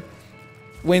layer?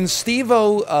 When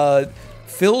Steve-O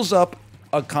fills up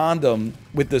a condom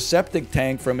with the septic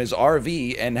tank from his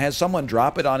RV and has someone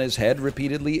drop it on his head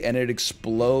repeatedly and it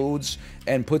explodes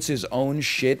and puts his own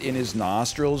shit in his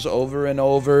nostrils over and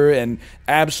over and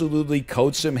absolutely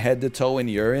coats him head to toe in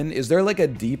urine, is there like a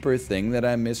deeper thing that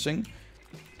I'm missing?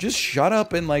 Just shut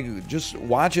up and like just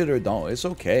watch it or don't. It's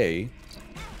okay.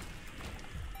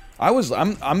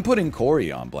 I'm putting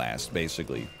Corey on blast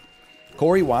basically.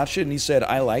 Corey watched it and he said,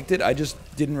 I liked it, I just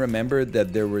didn't remember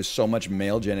that there was so much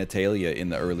male genitalia in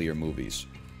the earlier movies.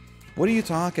 What are you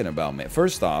talking about, man?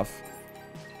 First off,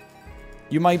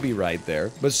 you might be right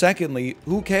there. But secondly,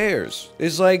 who cares?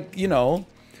 It's like, you know...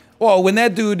 Well, when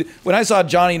I saw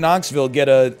Johnny Knoxville get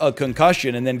a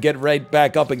concussion and then get right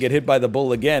back up and get hit by the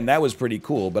bull again, that was pretty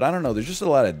cool. But I don't know, there's just a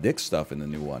lot of dick stuff in the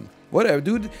new one. Whatever,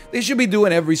 dude. They should be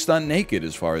doing every stunt naked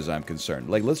as far as I'm concerned.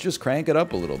 Like, let's just crank it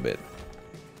up a little bit.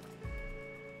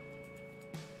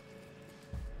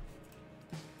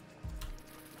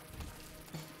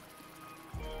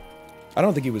 I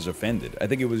don't think he was offended. I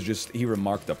think it was just he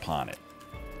remarked upon it.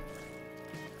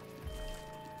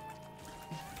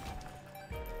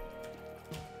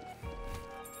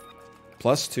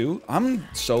 +2? I'm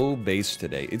so based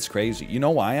today. It's crazy. You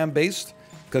know why I'm based?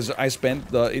 Because I spent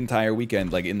the entire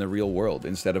weekend like in the real world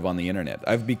instead of on the internet.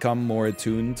 I've become more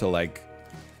attuned to like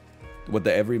what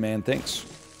the everyman thinks.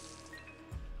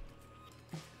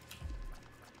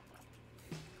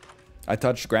 I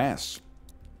touched grass.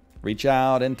 Reach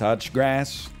out and touch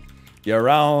grass. Your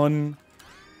own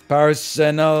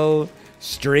personal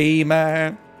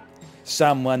streamer.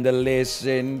 Someone to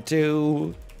listen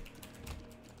to.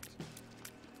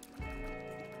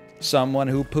 Someone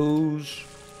who poos.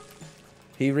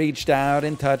 He reached out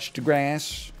and touched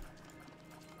grass.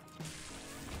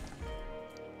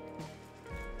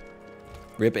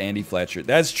 Rip Andy Fletcher.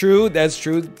 That's true. That's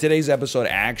true. Today's episode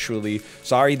actually...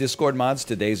 Sorry, Discord mods.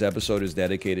 Today's episode is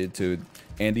dedicated to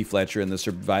Andy Fletcher and the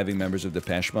surviving members of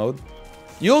Depeche Mode.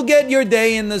 You'll get your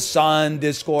day in the sun,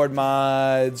 Discord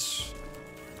mods.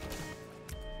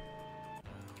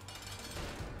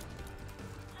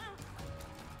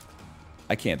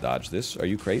 I can't dodge this. Are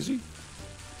you crazy?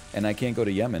 And I can't go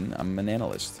to Yemen. I'm an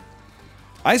analyst.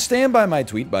 I stand by my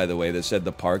tweet, by the way, that said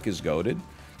the park is goated.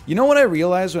 You know what I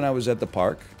realized when I was at the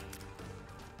park?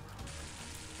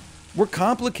 We're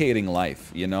complicating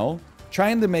life, you know?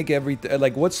 Trying to make everything...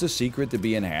 Like, what's the secret to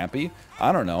being happy?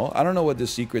 I don't know. I don't know what the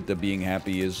secret to being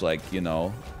happy is, like, you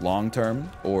know,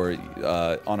 long-term or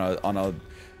on a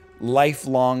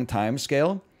lifelong time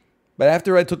scale. But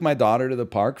after I took my daughter to the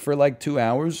park for, like, 2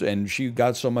 hours and she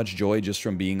got so much joy just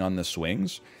from being on the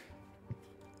swings,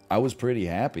 I was pretty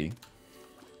happy.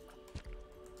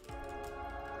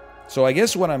 So I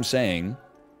guess what I'm saying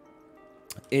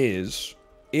is,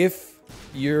 if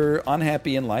you're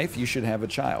unhappy in life, you should have a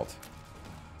child.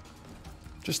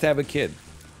 Just have a kid.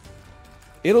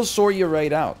 It'll sort you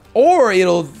right out. Or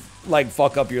it'll, like,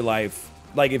 fuck up your life.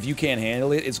 Like, if you can't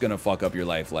handle it, it's gonna fuck up your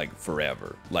life, like,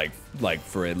 forever. Like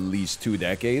for at least 2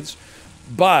 decades.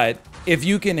 But, if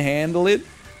you can handle it,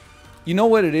 you know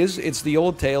what it is? It's the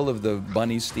old tale of the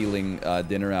bunny stealing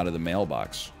dinner out of the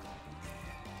mailbox.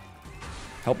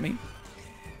 Help me?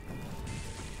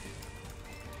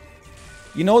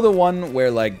 You know the one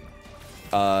where, like,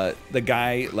 the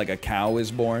guy, like, a cow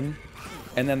is born?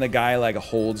 And then the guy, like,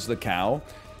 holds the cow,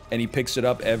 and he picks it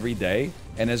up every day.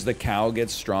 And as the cow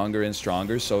gets stronger and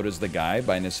stronger, so does the guy,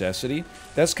 by necessity.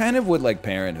 That's kind of what, like,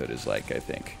 parenthood is like, I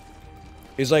think.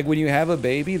 It's like when you have a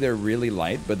baby, they're really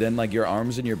light, but then, like, your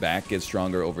arms and your back get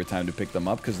stronger over time to pick them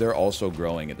up, because they're also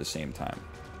growing at the same time.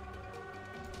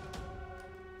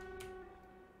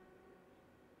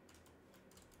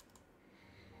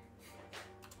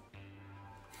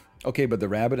 Okay, but the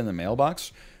rabbit in the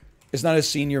mailbox? It's not a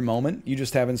senior moment. You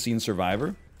just haven't seen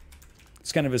Survivor.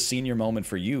 It's kind of a senior moment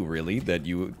for you, really, that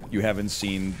you haven't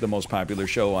seen the most popular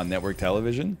show on network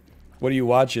television. What are you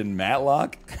watching,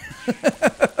 Matlock?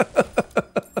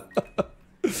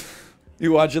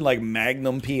 You watching, like,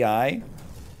 Magnum P.I.?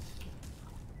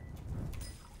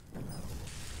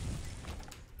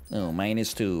 Oh,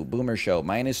 -2. Boomer Show,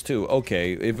 -2.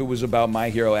 Okay, if it was about My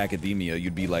Hero Academia,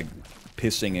 you'd be, like,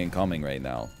 pissing and coming right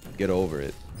now. Get over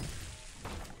it.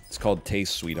 It's called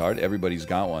taste, sweetheart. Everybody's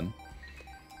got one.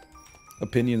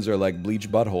 Opinions are like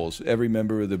bleach buttholes. Every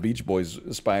member of the Beach Boys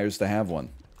aspires to have one.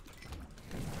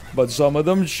 But some of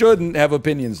them shouldn't have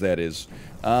opinions, that is.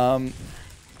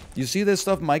 You see this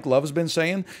stuff Mike Love's been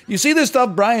saying? You see this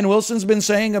stuff Brian Wilson's been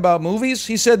saying about movies?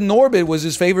 He said Norbit was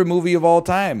his favorite movie of all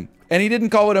time. And he didn't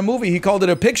call it a movie, he called it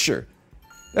a picture.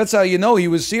 That's how you know he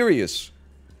was serious.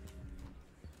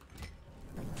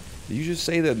 Did you just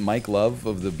say that Mike Love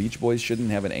of the Beach Boys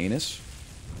shouldn't have an anus?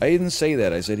 I didn't say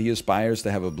that. I said he aspires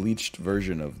to have a bleached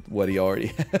version of what he already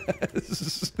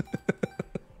has.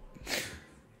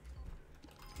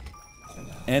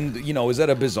 And, you know, is that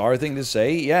a bizarre thing to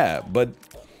say? Yeah, but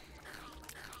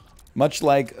much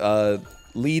like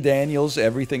Lee Daniels'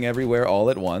 Everything Everywhere All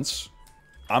at Once,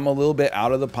 I'm a little bit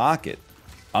out of the pocket.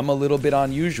 I'm a little bit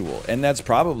unusual. And that's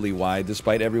probably why,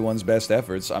 despite everyone's best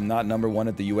efforts, I'm not #1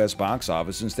 at the US box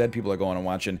office. Instead, people are going and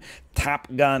watching Top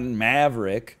Gun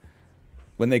Maverick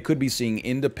when they could be seeing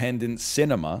independent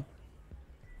cinema.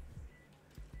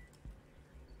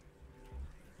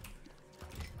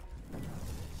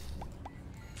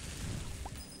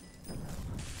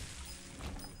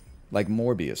 Like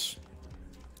Morbius.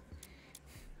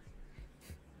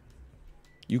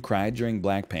 You cried during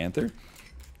Black Panther?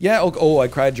 Yeah, oh, I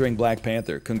cried during Black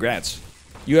Panther. Congrats.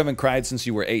 You haven't cried since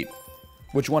you were 8.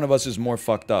 Which one of us is more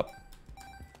fucked up?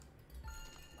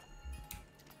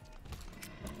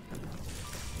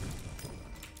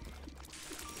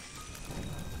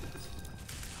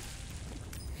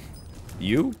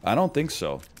 You? I don't think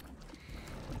so.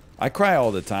 I cry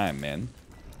all the time, man.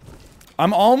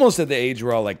 I'm almost at the age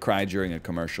where I'll, like, cry during a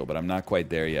commercial, but I'm not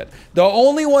quite there yet. The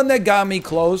only one that got me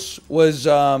close was,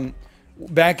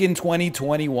 back in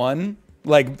 2021,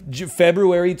 like,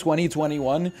 February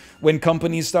 2021, when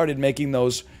companies started making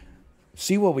those,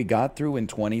 see what we got through in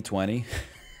 2020?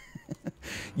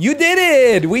 You did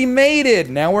it! We made it!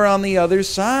 Now we're on the other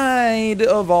side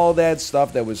of all that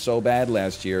stuff that was so bad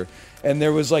last year. And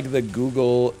there was, like, the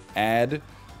Google ad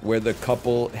where the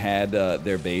couple had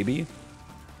their baby,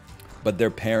 but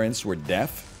their parents were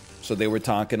deaf. So they were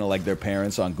talking to, like, their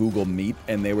parents on Google Meet,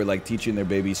 and they were, like, teaching their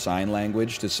baby sign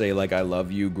language to say, like, I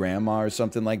love you, grandma, or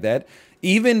something like that.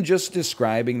 Even just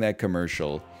describing that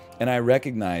commercial, and I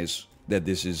recognize that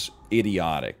this is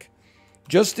idiotic.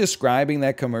 Just describing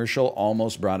that commercial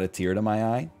almost brought a tear to my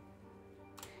eye.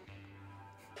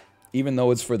 Even though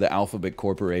it's for the Alphabet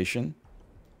Corporation.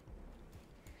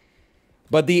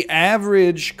 But the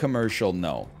average commercial,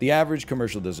 no. The average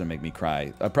commercial doesn't make me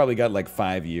cry. I probably got like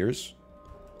 5 years.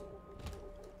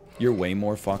 You're way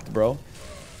more fucked, bro.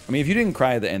 I mean, if you didn't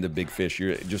cry at the end of Big Fish,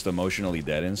 you're just emotionally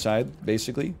dead inside,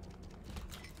 basically.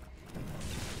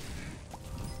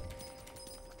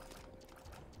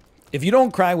 If you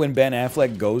don't cry when Ben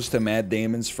Affleck goes to Matt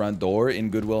Damon's front door in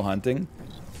Good Will Hunting,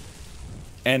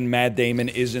 and Matt Damon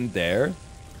isn't there,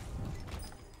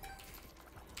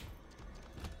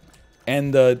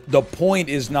 and the point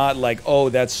is not like, oh,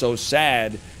 that's so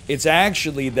sad. It's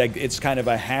actually that it's kind of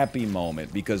a happy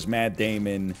moment because Matt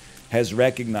Damon has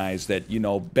recognized that, you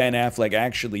know, Ben Affleck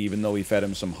actually, even though he fed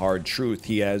him some hard truth,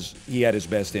 he had his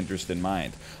best interest in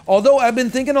mind. Although I've been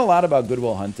thinking a lot about Good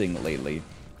Will Hunting lately.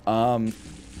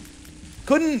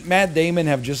 Couldn't Matt Damon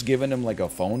have just given him like a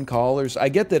phone call or I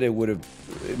get that it would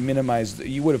have minimized,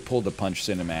 you would have pulled the punch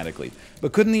cinematically.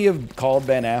 But couldn't he have called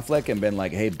Ben Affleck and been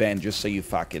like, hey Ben, just so you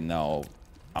fucking know,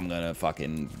 I'm gonna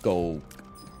fucking go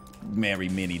marry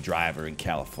Minnie Driver in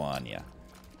California.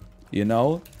 You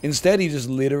know? Instead he just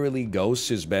literally ghosts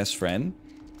his best friend.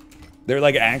 They're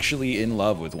like actually in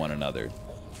love with one another.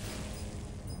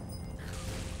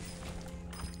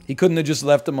 He couldn't have just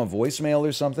left him a voicemail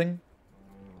or something?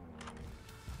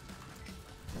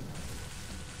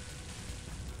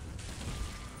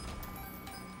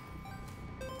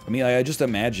 I mean, I just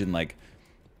imagine, like,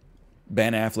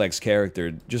 Ben Affleck's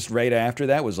character, just right after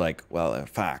that, was like, well,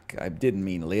 fuck, I didn't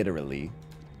mean literally.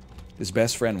 His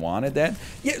best friend wanted that?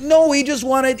 Yeah, no, he just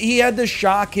wanted, he had to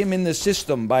shock him in the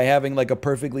system by having, like, a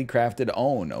perfectly crafted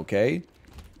own, okay?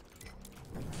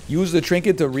 Use the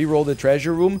trinket to re-roll the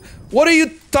treasure room? What are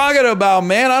you talking about,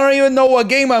 man? I don't even know what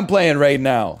game I'm playing right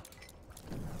now.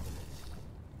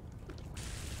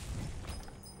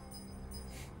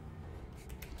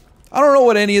 I don't know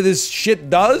what any of this shit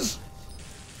does.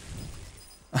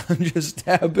 I'm just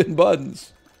tapping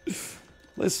buttons.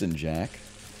 Listen, Jack.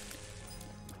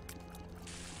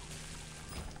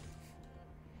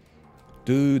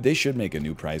 Dude, they should make a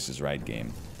new Price is Right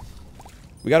game.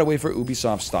 We gotta wait for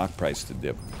Ubisoft's stock price to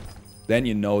dip. Then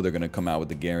you know they're gonna come out with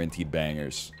the guaranteed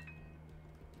bangers.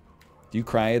 Do you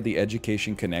cry at the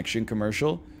Education Connection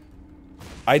commercial?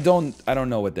 I don't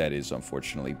know what that is,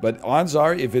 unfortunately. But odds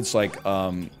are, if it's like,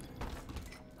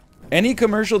 any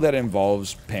commercial that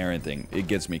involves parenting, it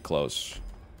gets me close.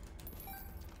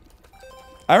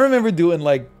 I remember doing,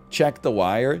 like, Check the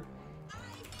Wire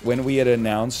when we had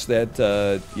announced that,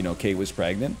 you know, Kate was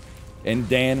pregnant. And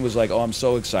Dan was like, oh, I'm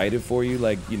so excited for you.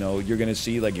 Like, you know, you're going to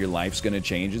see, like, your life's going to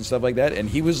change and stuff like that. And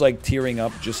he was, like, tearing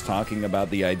up just talking about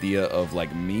the idea of,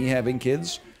 like, me having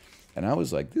kids. And I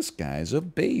was like, this guy's a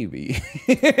baby.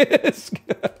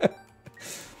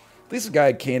 This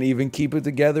guy can't even keep it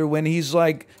together when he's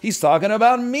like, he's talking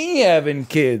about me having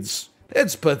kids.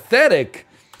 It's pathetic.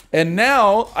 And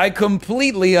now I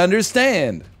completely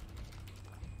understand.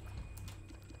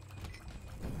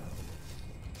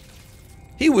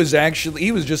 He was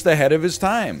just ahead of his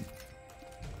time.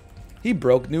 He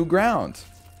broke new ground.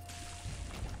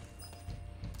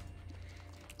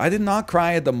 I did not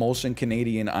cry at the Molson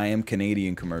Canadian I Am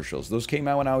Canadian commercials. Those came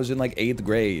out when I was in like 8th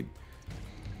grade.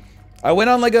 I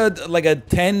went on like a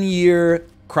 10-year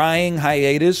crying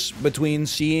hiatus between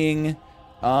seeing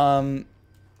The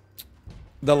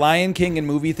Lion King in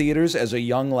movie theaters as a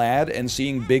young lad and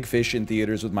seeing Big Fish in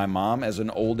theaters with my mom as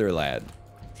an older lad.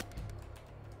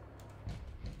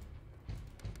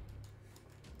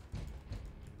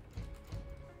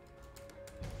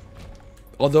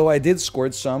 Although I did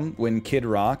squirt some when Kid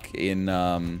Rock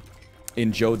in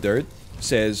Joe Dirt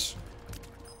says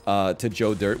to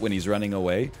Joe Dirt when he's running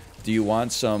away, do you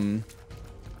want some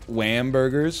Wham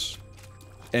burgers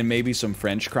and maybe some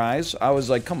French fries? I was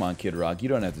like, come on, Kid Rock, you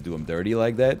don't have to do him dirty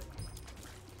like that.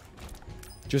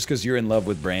 Just because you're in love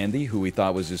with Brandy, who we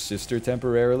thought was his sister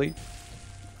temporarily.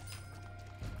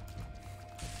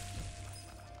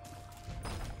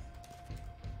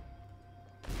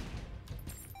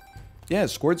 Yeah,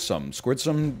 squirt some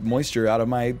moisture out of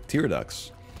my tear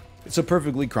ducts. It's a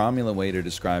perfectly cromulent way to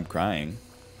describe crying.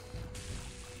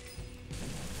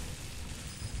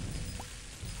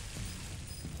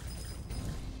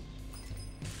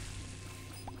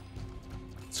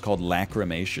 It's called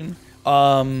lacrimation.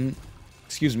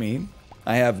 Excuse me.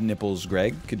 I have nipples,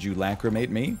 Greg. Could you lacrimate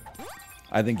me?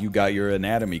 I think you got your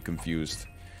anatomy confused.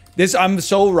 I'm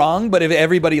so wrong, but if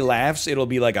everybody laughs, it'll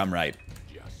be like I'm right.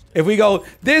 If we go,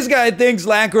 this guy thinks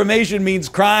lacrimation means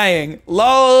crying.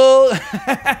 LOL.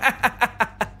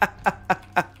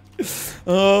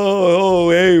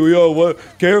 Hey, we are what?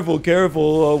 Careful.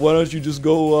 Why don't you just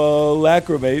go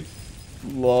lacrimate?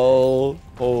 LOL.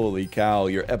 Holy cow,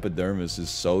 your epidermis is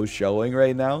so showing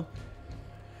right now.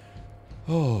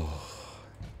 Oh.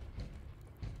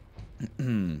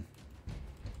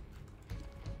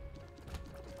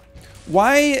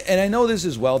 Why, and I know this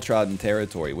is well-trodden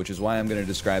territory, which is why I'm going to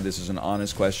describe this as an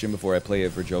honest question before I play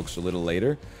it for jokes a little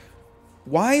later.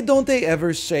 Why don't they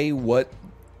ever say what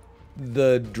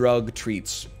the drug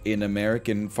treats in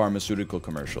American pharmaceutical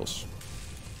commercials?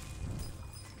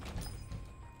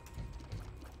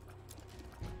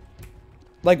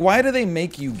 Like, why do they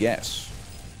make you guess?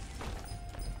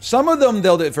 Some of them,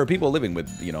 they'll do it for people living with,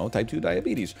 you know, type 2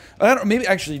 diabetes. I don't, maybe,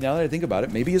 actually, now that I think about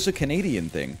it, maybe it's a Canadian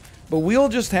thing. But we'll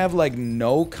just have, like,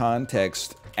 no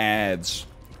context ads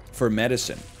for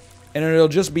medicine. And it'll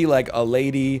just be, like, a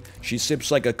lady, she sips,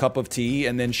 like, a cup of tea,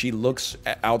 and then she looks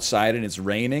outside and it's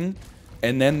raining.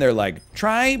 And then they're like,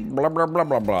 try blah, blah, blah,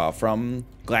 blah, blah from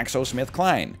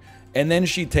GlaxoSmithKline. And then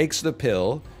she takes the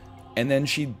pill, and then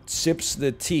she sips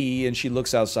the tea, and she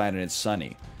looks outside and it's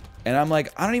sunny. And I'm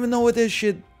like, I don't even know what this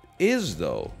shit is,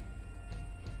 though.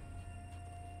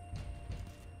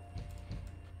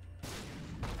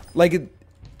 Like,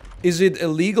 is it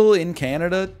illegal in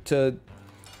Canada to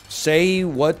say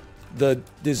what the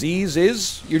disease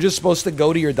is? You're just supposed to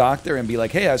go to your doctor and be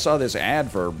like, hey, I saw this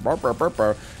ad for burp, burp, burp,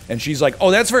 burp. And she's like,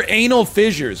 oh, that's for anal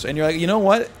fissures. And you're like, you know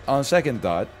what? On second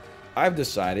thought, I've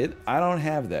decided I don't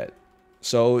have that.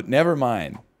 So, never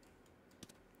mind.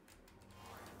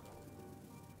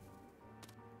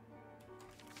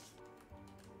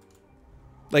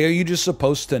 Like, are you just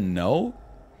supposed to know?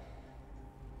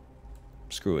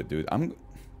 Screw it, dude.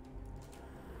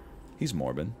 He's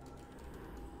morbid.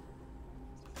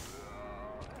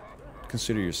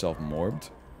 Consider yourself morbed.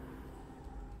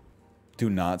 Do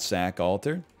not sack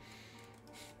altar.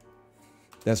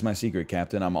 That's my secret,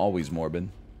 Captain. I'm always morbid.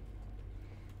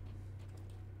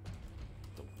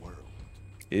 The world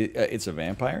It's a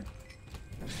vampire.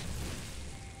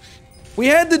 We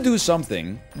had to do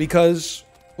something because...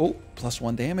 Oh,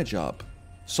 +1 damage up.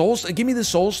 Give me the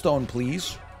soul stone,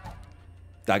 please.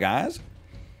 Da guys?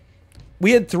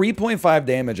 We had 3.5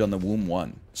 damage on the womb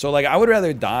 1. So, like, I would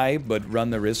rather die, but run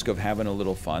the risk of having a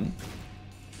little fun.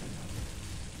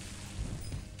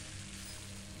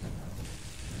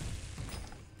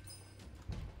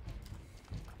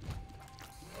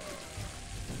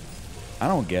 I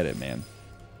don't get it, man.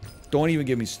 Don't even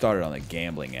get me started on the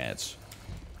gambling ads.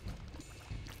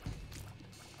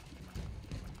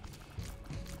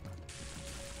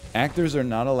 Actors are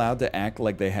not allowed to act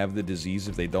like they have the disease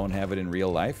if they don't have it in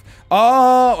real life.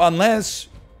 Oh, unless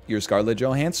you're Scarlett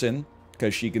Johansson,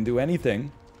 because she can do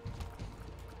anything.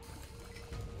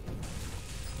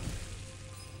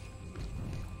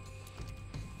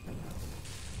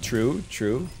 True,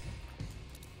 true.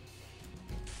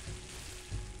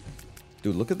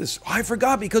 Dude, look at this. Oh, I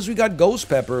forgot because we got Ghost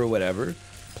Pepper or whatever.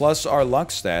 Plus our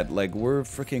luck stat. Like, we're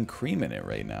freaking creaming it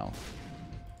right now.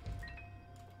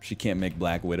 She can't make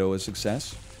Black Widow a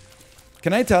success.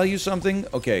 Can I tell you something?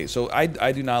 Okay, so I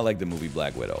do not like the movie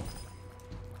Black Widow.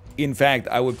 In fact,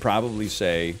 I would probably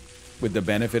say, with the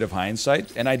benefit of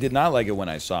hindsight, and I did not like it when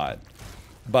I saw it,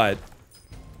 but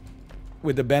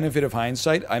with the benefit of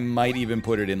hindsight, I might even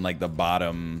put it in like the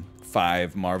bottom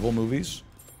 5 Marvel movies.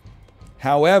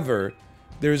 However,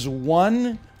 there's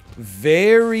one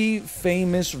very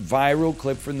famous viral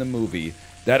clip from the movie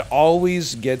that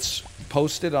always gets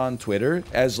posted on Twitter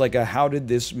as like a how did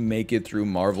this make it through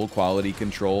Marvel quality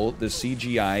control? The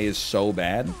CGI is so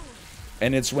bad.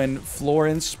 And it's when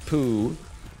Florence Pugh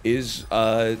is,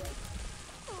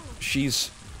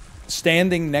 she's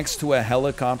standing next to a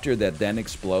helicopter that then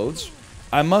explodes.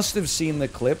 I must have seen the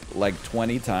clip like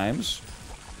 20 times.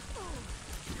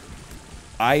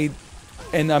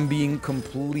 And I'm being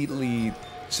completely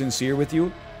sincere with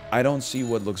you, I don't see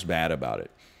what looks bad about it.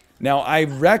 Now, I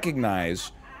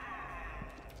recognize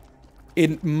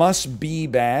it must be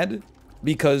bad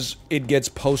because it gets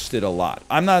posted a lot.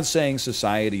 I'm not saying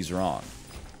society's wrong.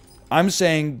 I'm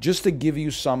saying just to give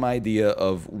you some idea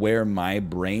of where my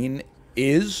brain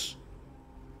is,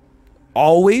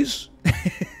 always.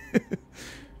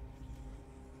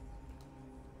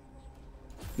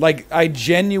 Like, I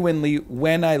genuinely,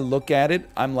 when I look at it,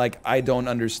 I'm like, I don't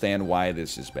understand why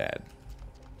this is bad.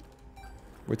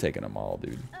 We're taking them all,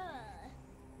 dude.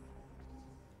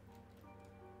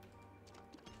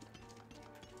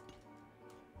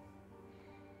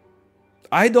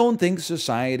 I don't think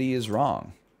society is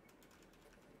wrong.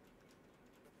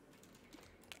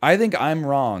 I think I'm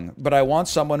wrong, but I want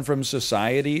someone from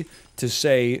society to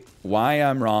say why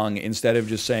I'm wrong instead of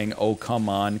just saying, oh, come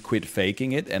on, quit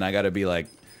faking it. And I gotta be like,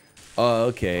 oh,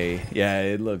 okay, yeah,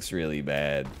 it looks really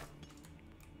bad.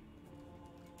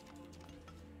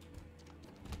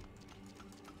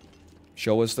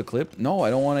 Show us the clip? No, I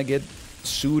don't want to get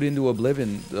sued into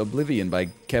oblivion by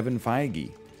Kevin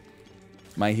Feige.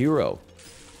 My hero.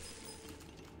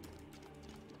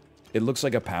 It looks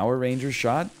like a Power Rangers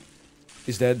shot?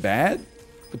 Is that bad?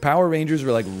 The Power Rangers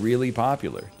were like really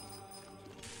popular.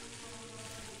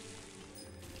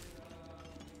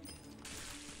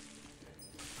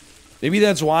 Maybe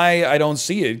that's why I don't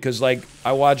see it, because like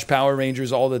I watched Power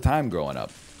Rangers all the time growing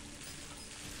up.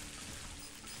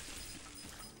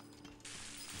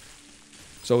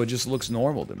 So it just looks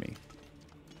normal to me.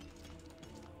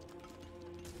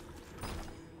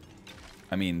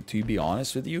 I mean, to be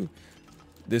honest with you,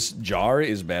 this jar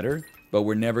is better, but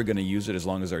we're never going to use it as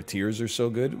long as our tiers are so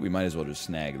good. We might as well just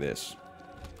snag this.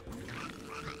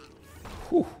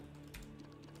 Whew.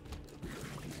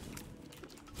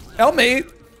 Help me!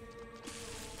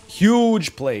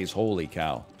 Huge plays. Holy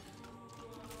cow.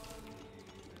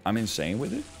 I'm insane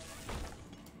with it.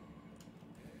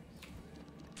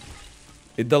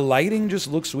 The lighting just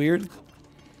looks weird.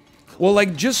 Well,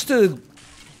 like, just to,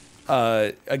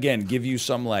 again, give you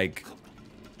some, like,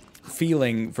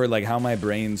 feeling for, like, how my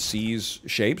brain sees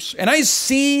shapes. And I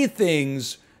see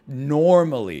things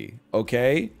normally,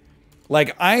 okay?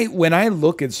 Like, when I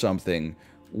look at something,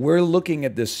 we're looking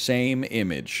at the same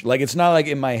image. Like, it's not like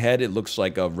in my head it looks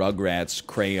like a Rugrats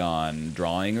crayon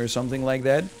drawing or something like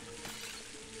that.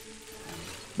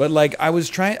 But, like, I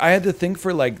had to think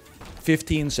for, like,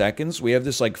 15 seconds. We have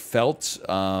this like felt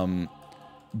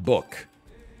book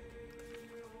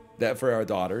that for our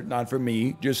daughter, not for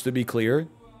me, just to be clear,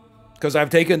 because I've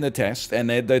taken the test and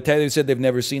they said they've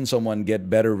never seen someone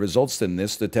get better results than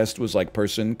this. The test was like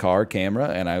person, car, camera,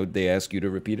 and they asked you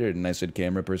to repeat it, and I said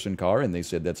camera, person, car, and they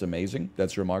said that's amazing,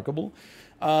 that's remarkable.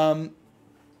 But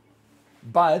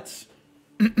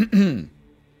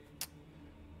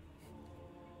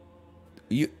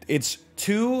It's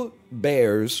two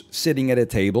bears sitting at a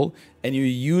table, and you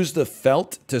use the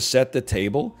felt to set the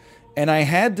table. And I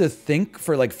had to think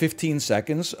for like 15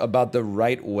 seconds about the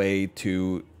right way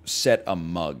to set a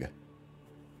mug.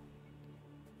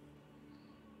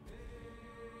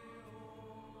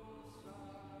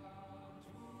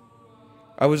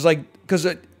 I was like,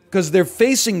 because they're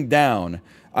facing down.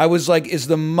 I was like, is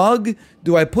the mug,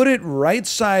 do I put it right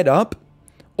side up?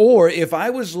 Or if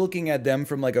I was looking at them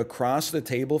from like across the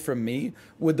table from me,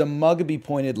 would the mug be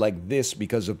pointed like this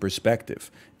because of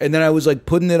perspective? And then I was like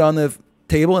putting it on the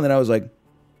table, and then I was like,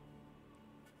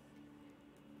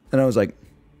 and I was like,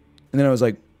 and then I was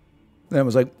like, and I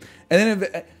was like, and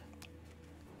then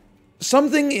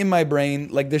something in my brain,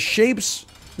 like the shape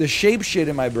shit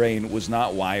in my brain was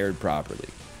not wired properly.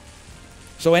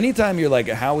 So anytime you're like,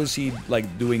 how is he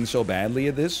like doing so badly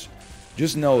at this?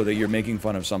 Just know that you're making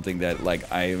fun of something that, like,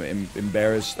 I am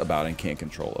embarrassed about and can't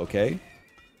control, okay?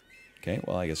 Okay,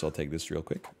 well, I guess I'll take this real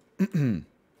quick.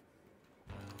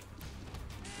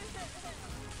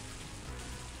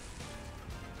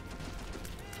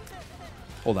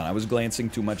 Hold on, I was glancing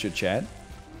too much at chat.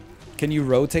 Can you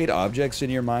rotate objects in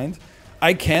your mind?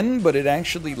 I can, but it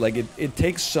actually, like, it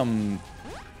takes some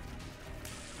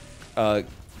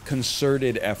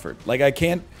concerted effort. Like, I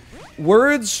can't...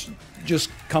 Words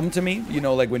just come to me, you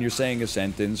know, like when you're saying a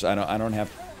sentence. I don't have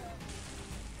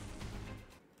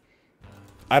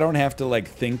to like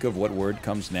think of what word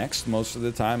comes next most of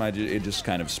the time. It just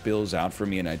kind of spills out for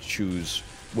me, and I choose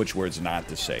which words not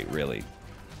to say, really.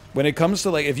 When it comes to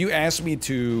like, if you ask me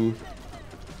to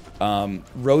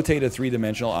rotate a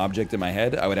three-dimensional object in my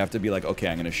head, I would have to be like, okay,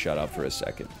 I'm gonna shut up for a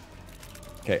second.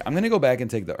 Okay, I'm gonna go back and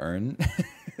take the urn.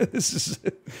 This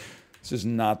is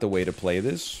not the way to play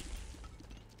this.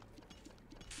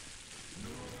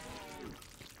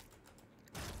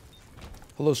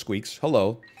 Hello, Squeaks.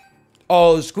 Hello.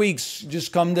 Oh, Squeaks,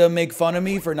 just come to make fun of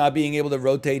me for not being able to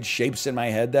rotate shapes in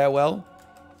my head that well?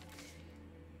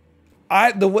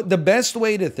 The best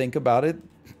way to think about it,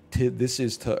 this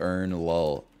is to earn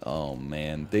lol. Oh,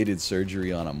 man. They did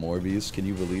surgery on a Morbius. Can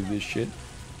you believe this shit?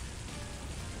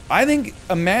 I think,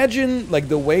 imagine, like,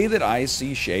 the way that I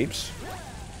see shapes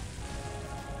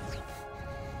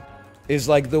is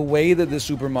like the way that the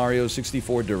Super Mario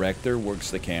 64 director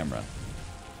works the camera.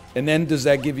 And then, does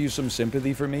that give you some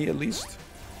sympathy for me, at least?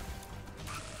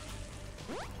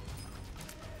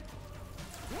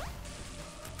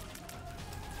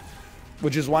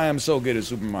 Which is why I'm so good at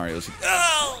Super Mario...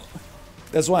 Oh!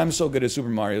 That's why I'm so good at Super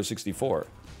Mario 64.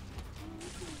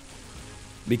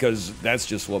 Because that's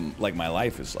just what, like, my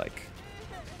life is like.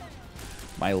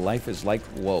 My life is like,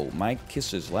 whoa. My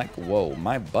kiss is like, whoa.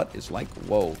 My butt is like,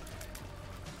 whoa.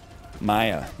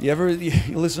 Maya. You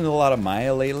listen to a lot of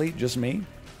Maya lately? Just me?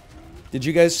 Did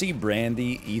you guys see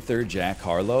Brandy, Ether, Jack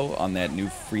Harlow on that new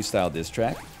freestyle diss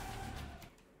track?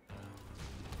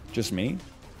 Just me?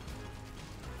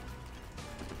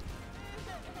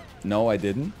 No, I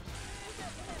didn't.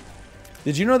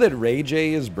 Did you know that Ray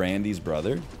J is Brandy's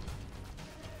brother?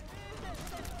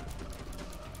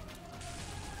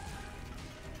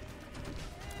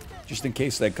 Just in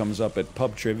case that comes up at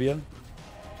pub trivia.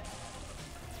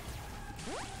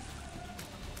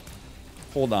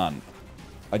 Hold on.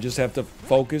 I just have to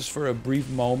focus for a brief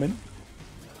moment.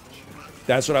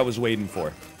 That's what I was waiting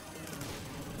for.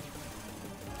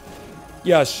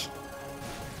 Yes.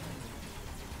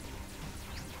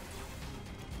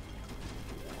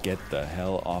 Get the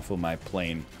hell off of my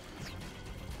plane.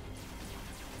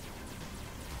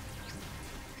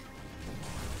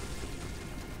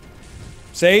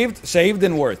 Saved? Saved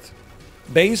and worth.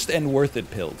 Based and worth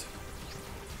it pilled.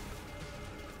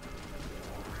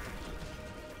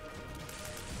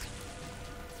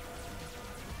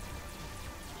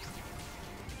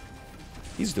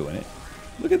 He's doing it.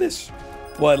 Look at this.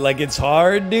 What, like it's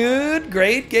hard, dude?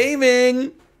 Great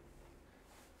gaming.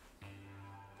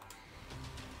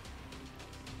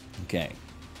 Okay.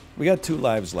 We got 2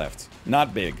 lives left.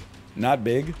 Not big. Not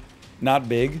big. Not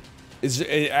big. It's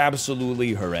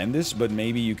absolutely horrendous, but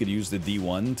maybe you could use the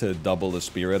D1 to double the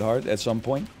Spirit Heart at some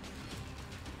point.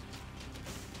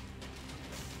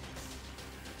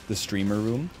 The streamer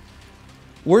room.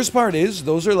 Worst part is,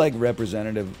 those are like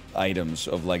representative items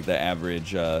of like the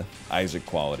average Isaac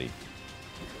quality.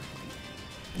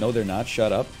 No, they're not.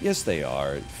 Shut up. Yes, they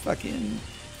are. Fucking...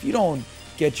 If you don't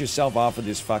get yourself off of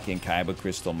this fucking Kaiba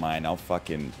Crystal Mine, I'll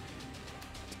fucking...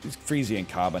 Freezy and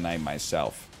Carbonite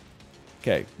myself.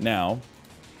 Okay, now...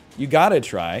 You gotta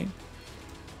try...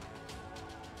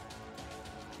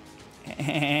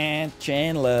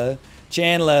 Chandler.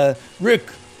 Chandler. Rick.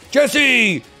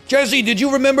 Jesse! Jesse, did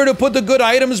you remember to put the good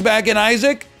items back in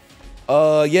Isaac?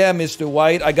 Yeah, Mr.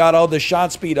 White. I got all the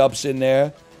shot speed ups in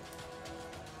there.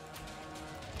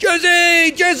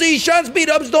 Jesse, shot speed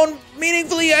ups don't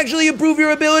meaningfully actually improve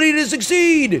your ability to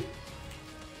succeed.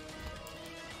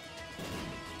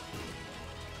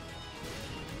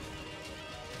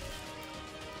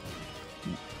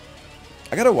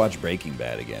 I gotta watch Breaking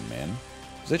Bad again, man.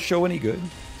 Is that show any good?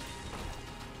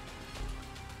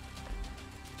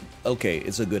 Okay,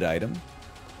 it's a good item.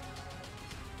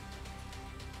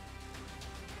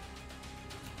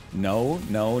 No.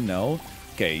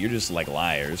 Okay, you're just like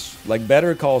liars. Like,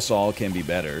 Better Call Saul can be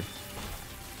better.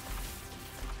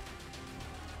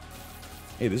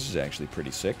 Hey, this is actually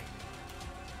pretty sick.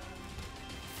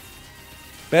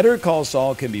 Better Call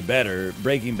Saul can be better.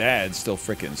 Breaking Bad's still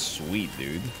freaking sweet,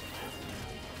 dude.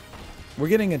 We're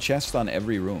getting a chest on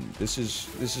every room. This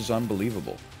is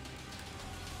unbelievable.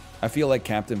 I feel like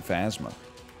Captain Phasma.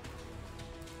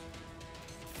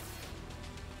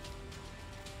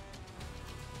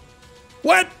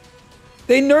 What?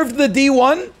 They nerfed the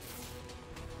D1?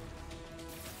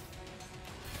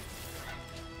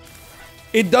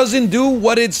 It doesn't do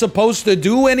what it's supposed to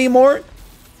do anymore?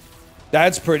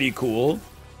 That's pretty cool.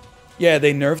 Yeah,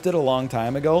 they nerfed it a long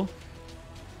time ago.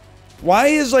 Why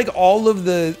is like all of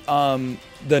the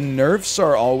nerfs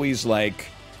are always like,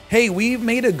 hey, we've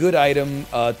made a good item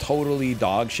totally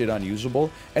dog shit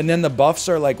unusable, and then the buffs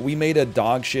are like, we made a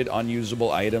dog shit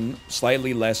unusable item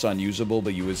slightly less unusable,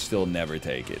 but you would still never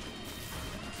take it.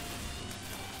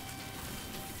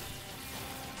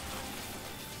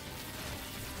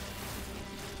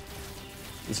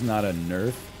 It's not a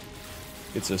nerf.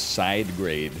 It's a side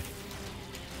grade.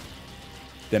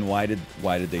 Then why did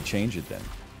they change it then?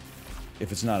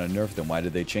 If it's not a nerf, then why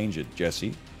did they change it,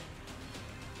 Jesse?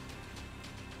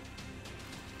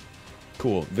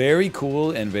 Cool. Very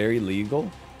cool and very legal.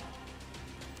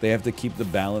 They have to keep the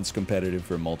balance competitive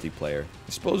for multiplayer. I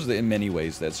suppose that in many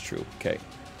ways that's true. Okay.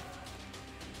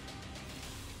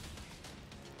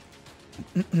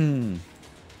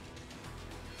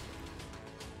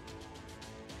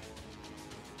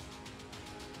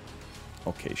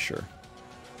 Okay, sure.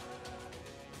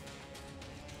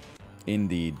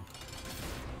 Indeed.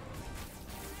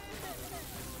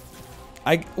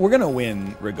 We're gonna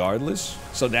win regardless,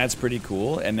 so that's pretty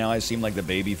cool, and now I seem like the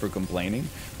baby for complaining.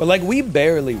 But like, we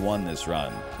barely won this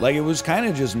run. Like, it was kind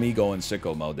of just me going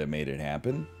sicko mode that made it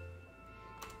happen.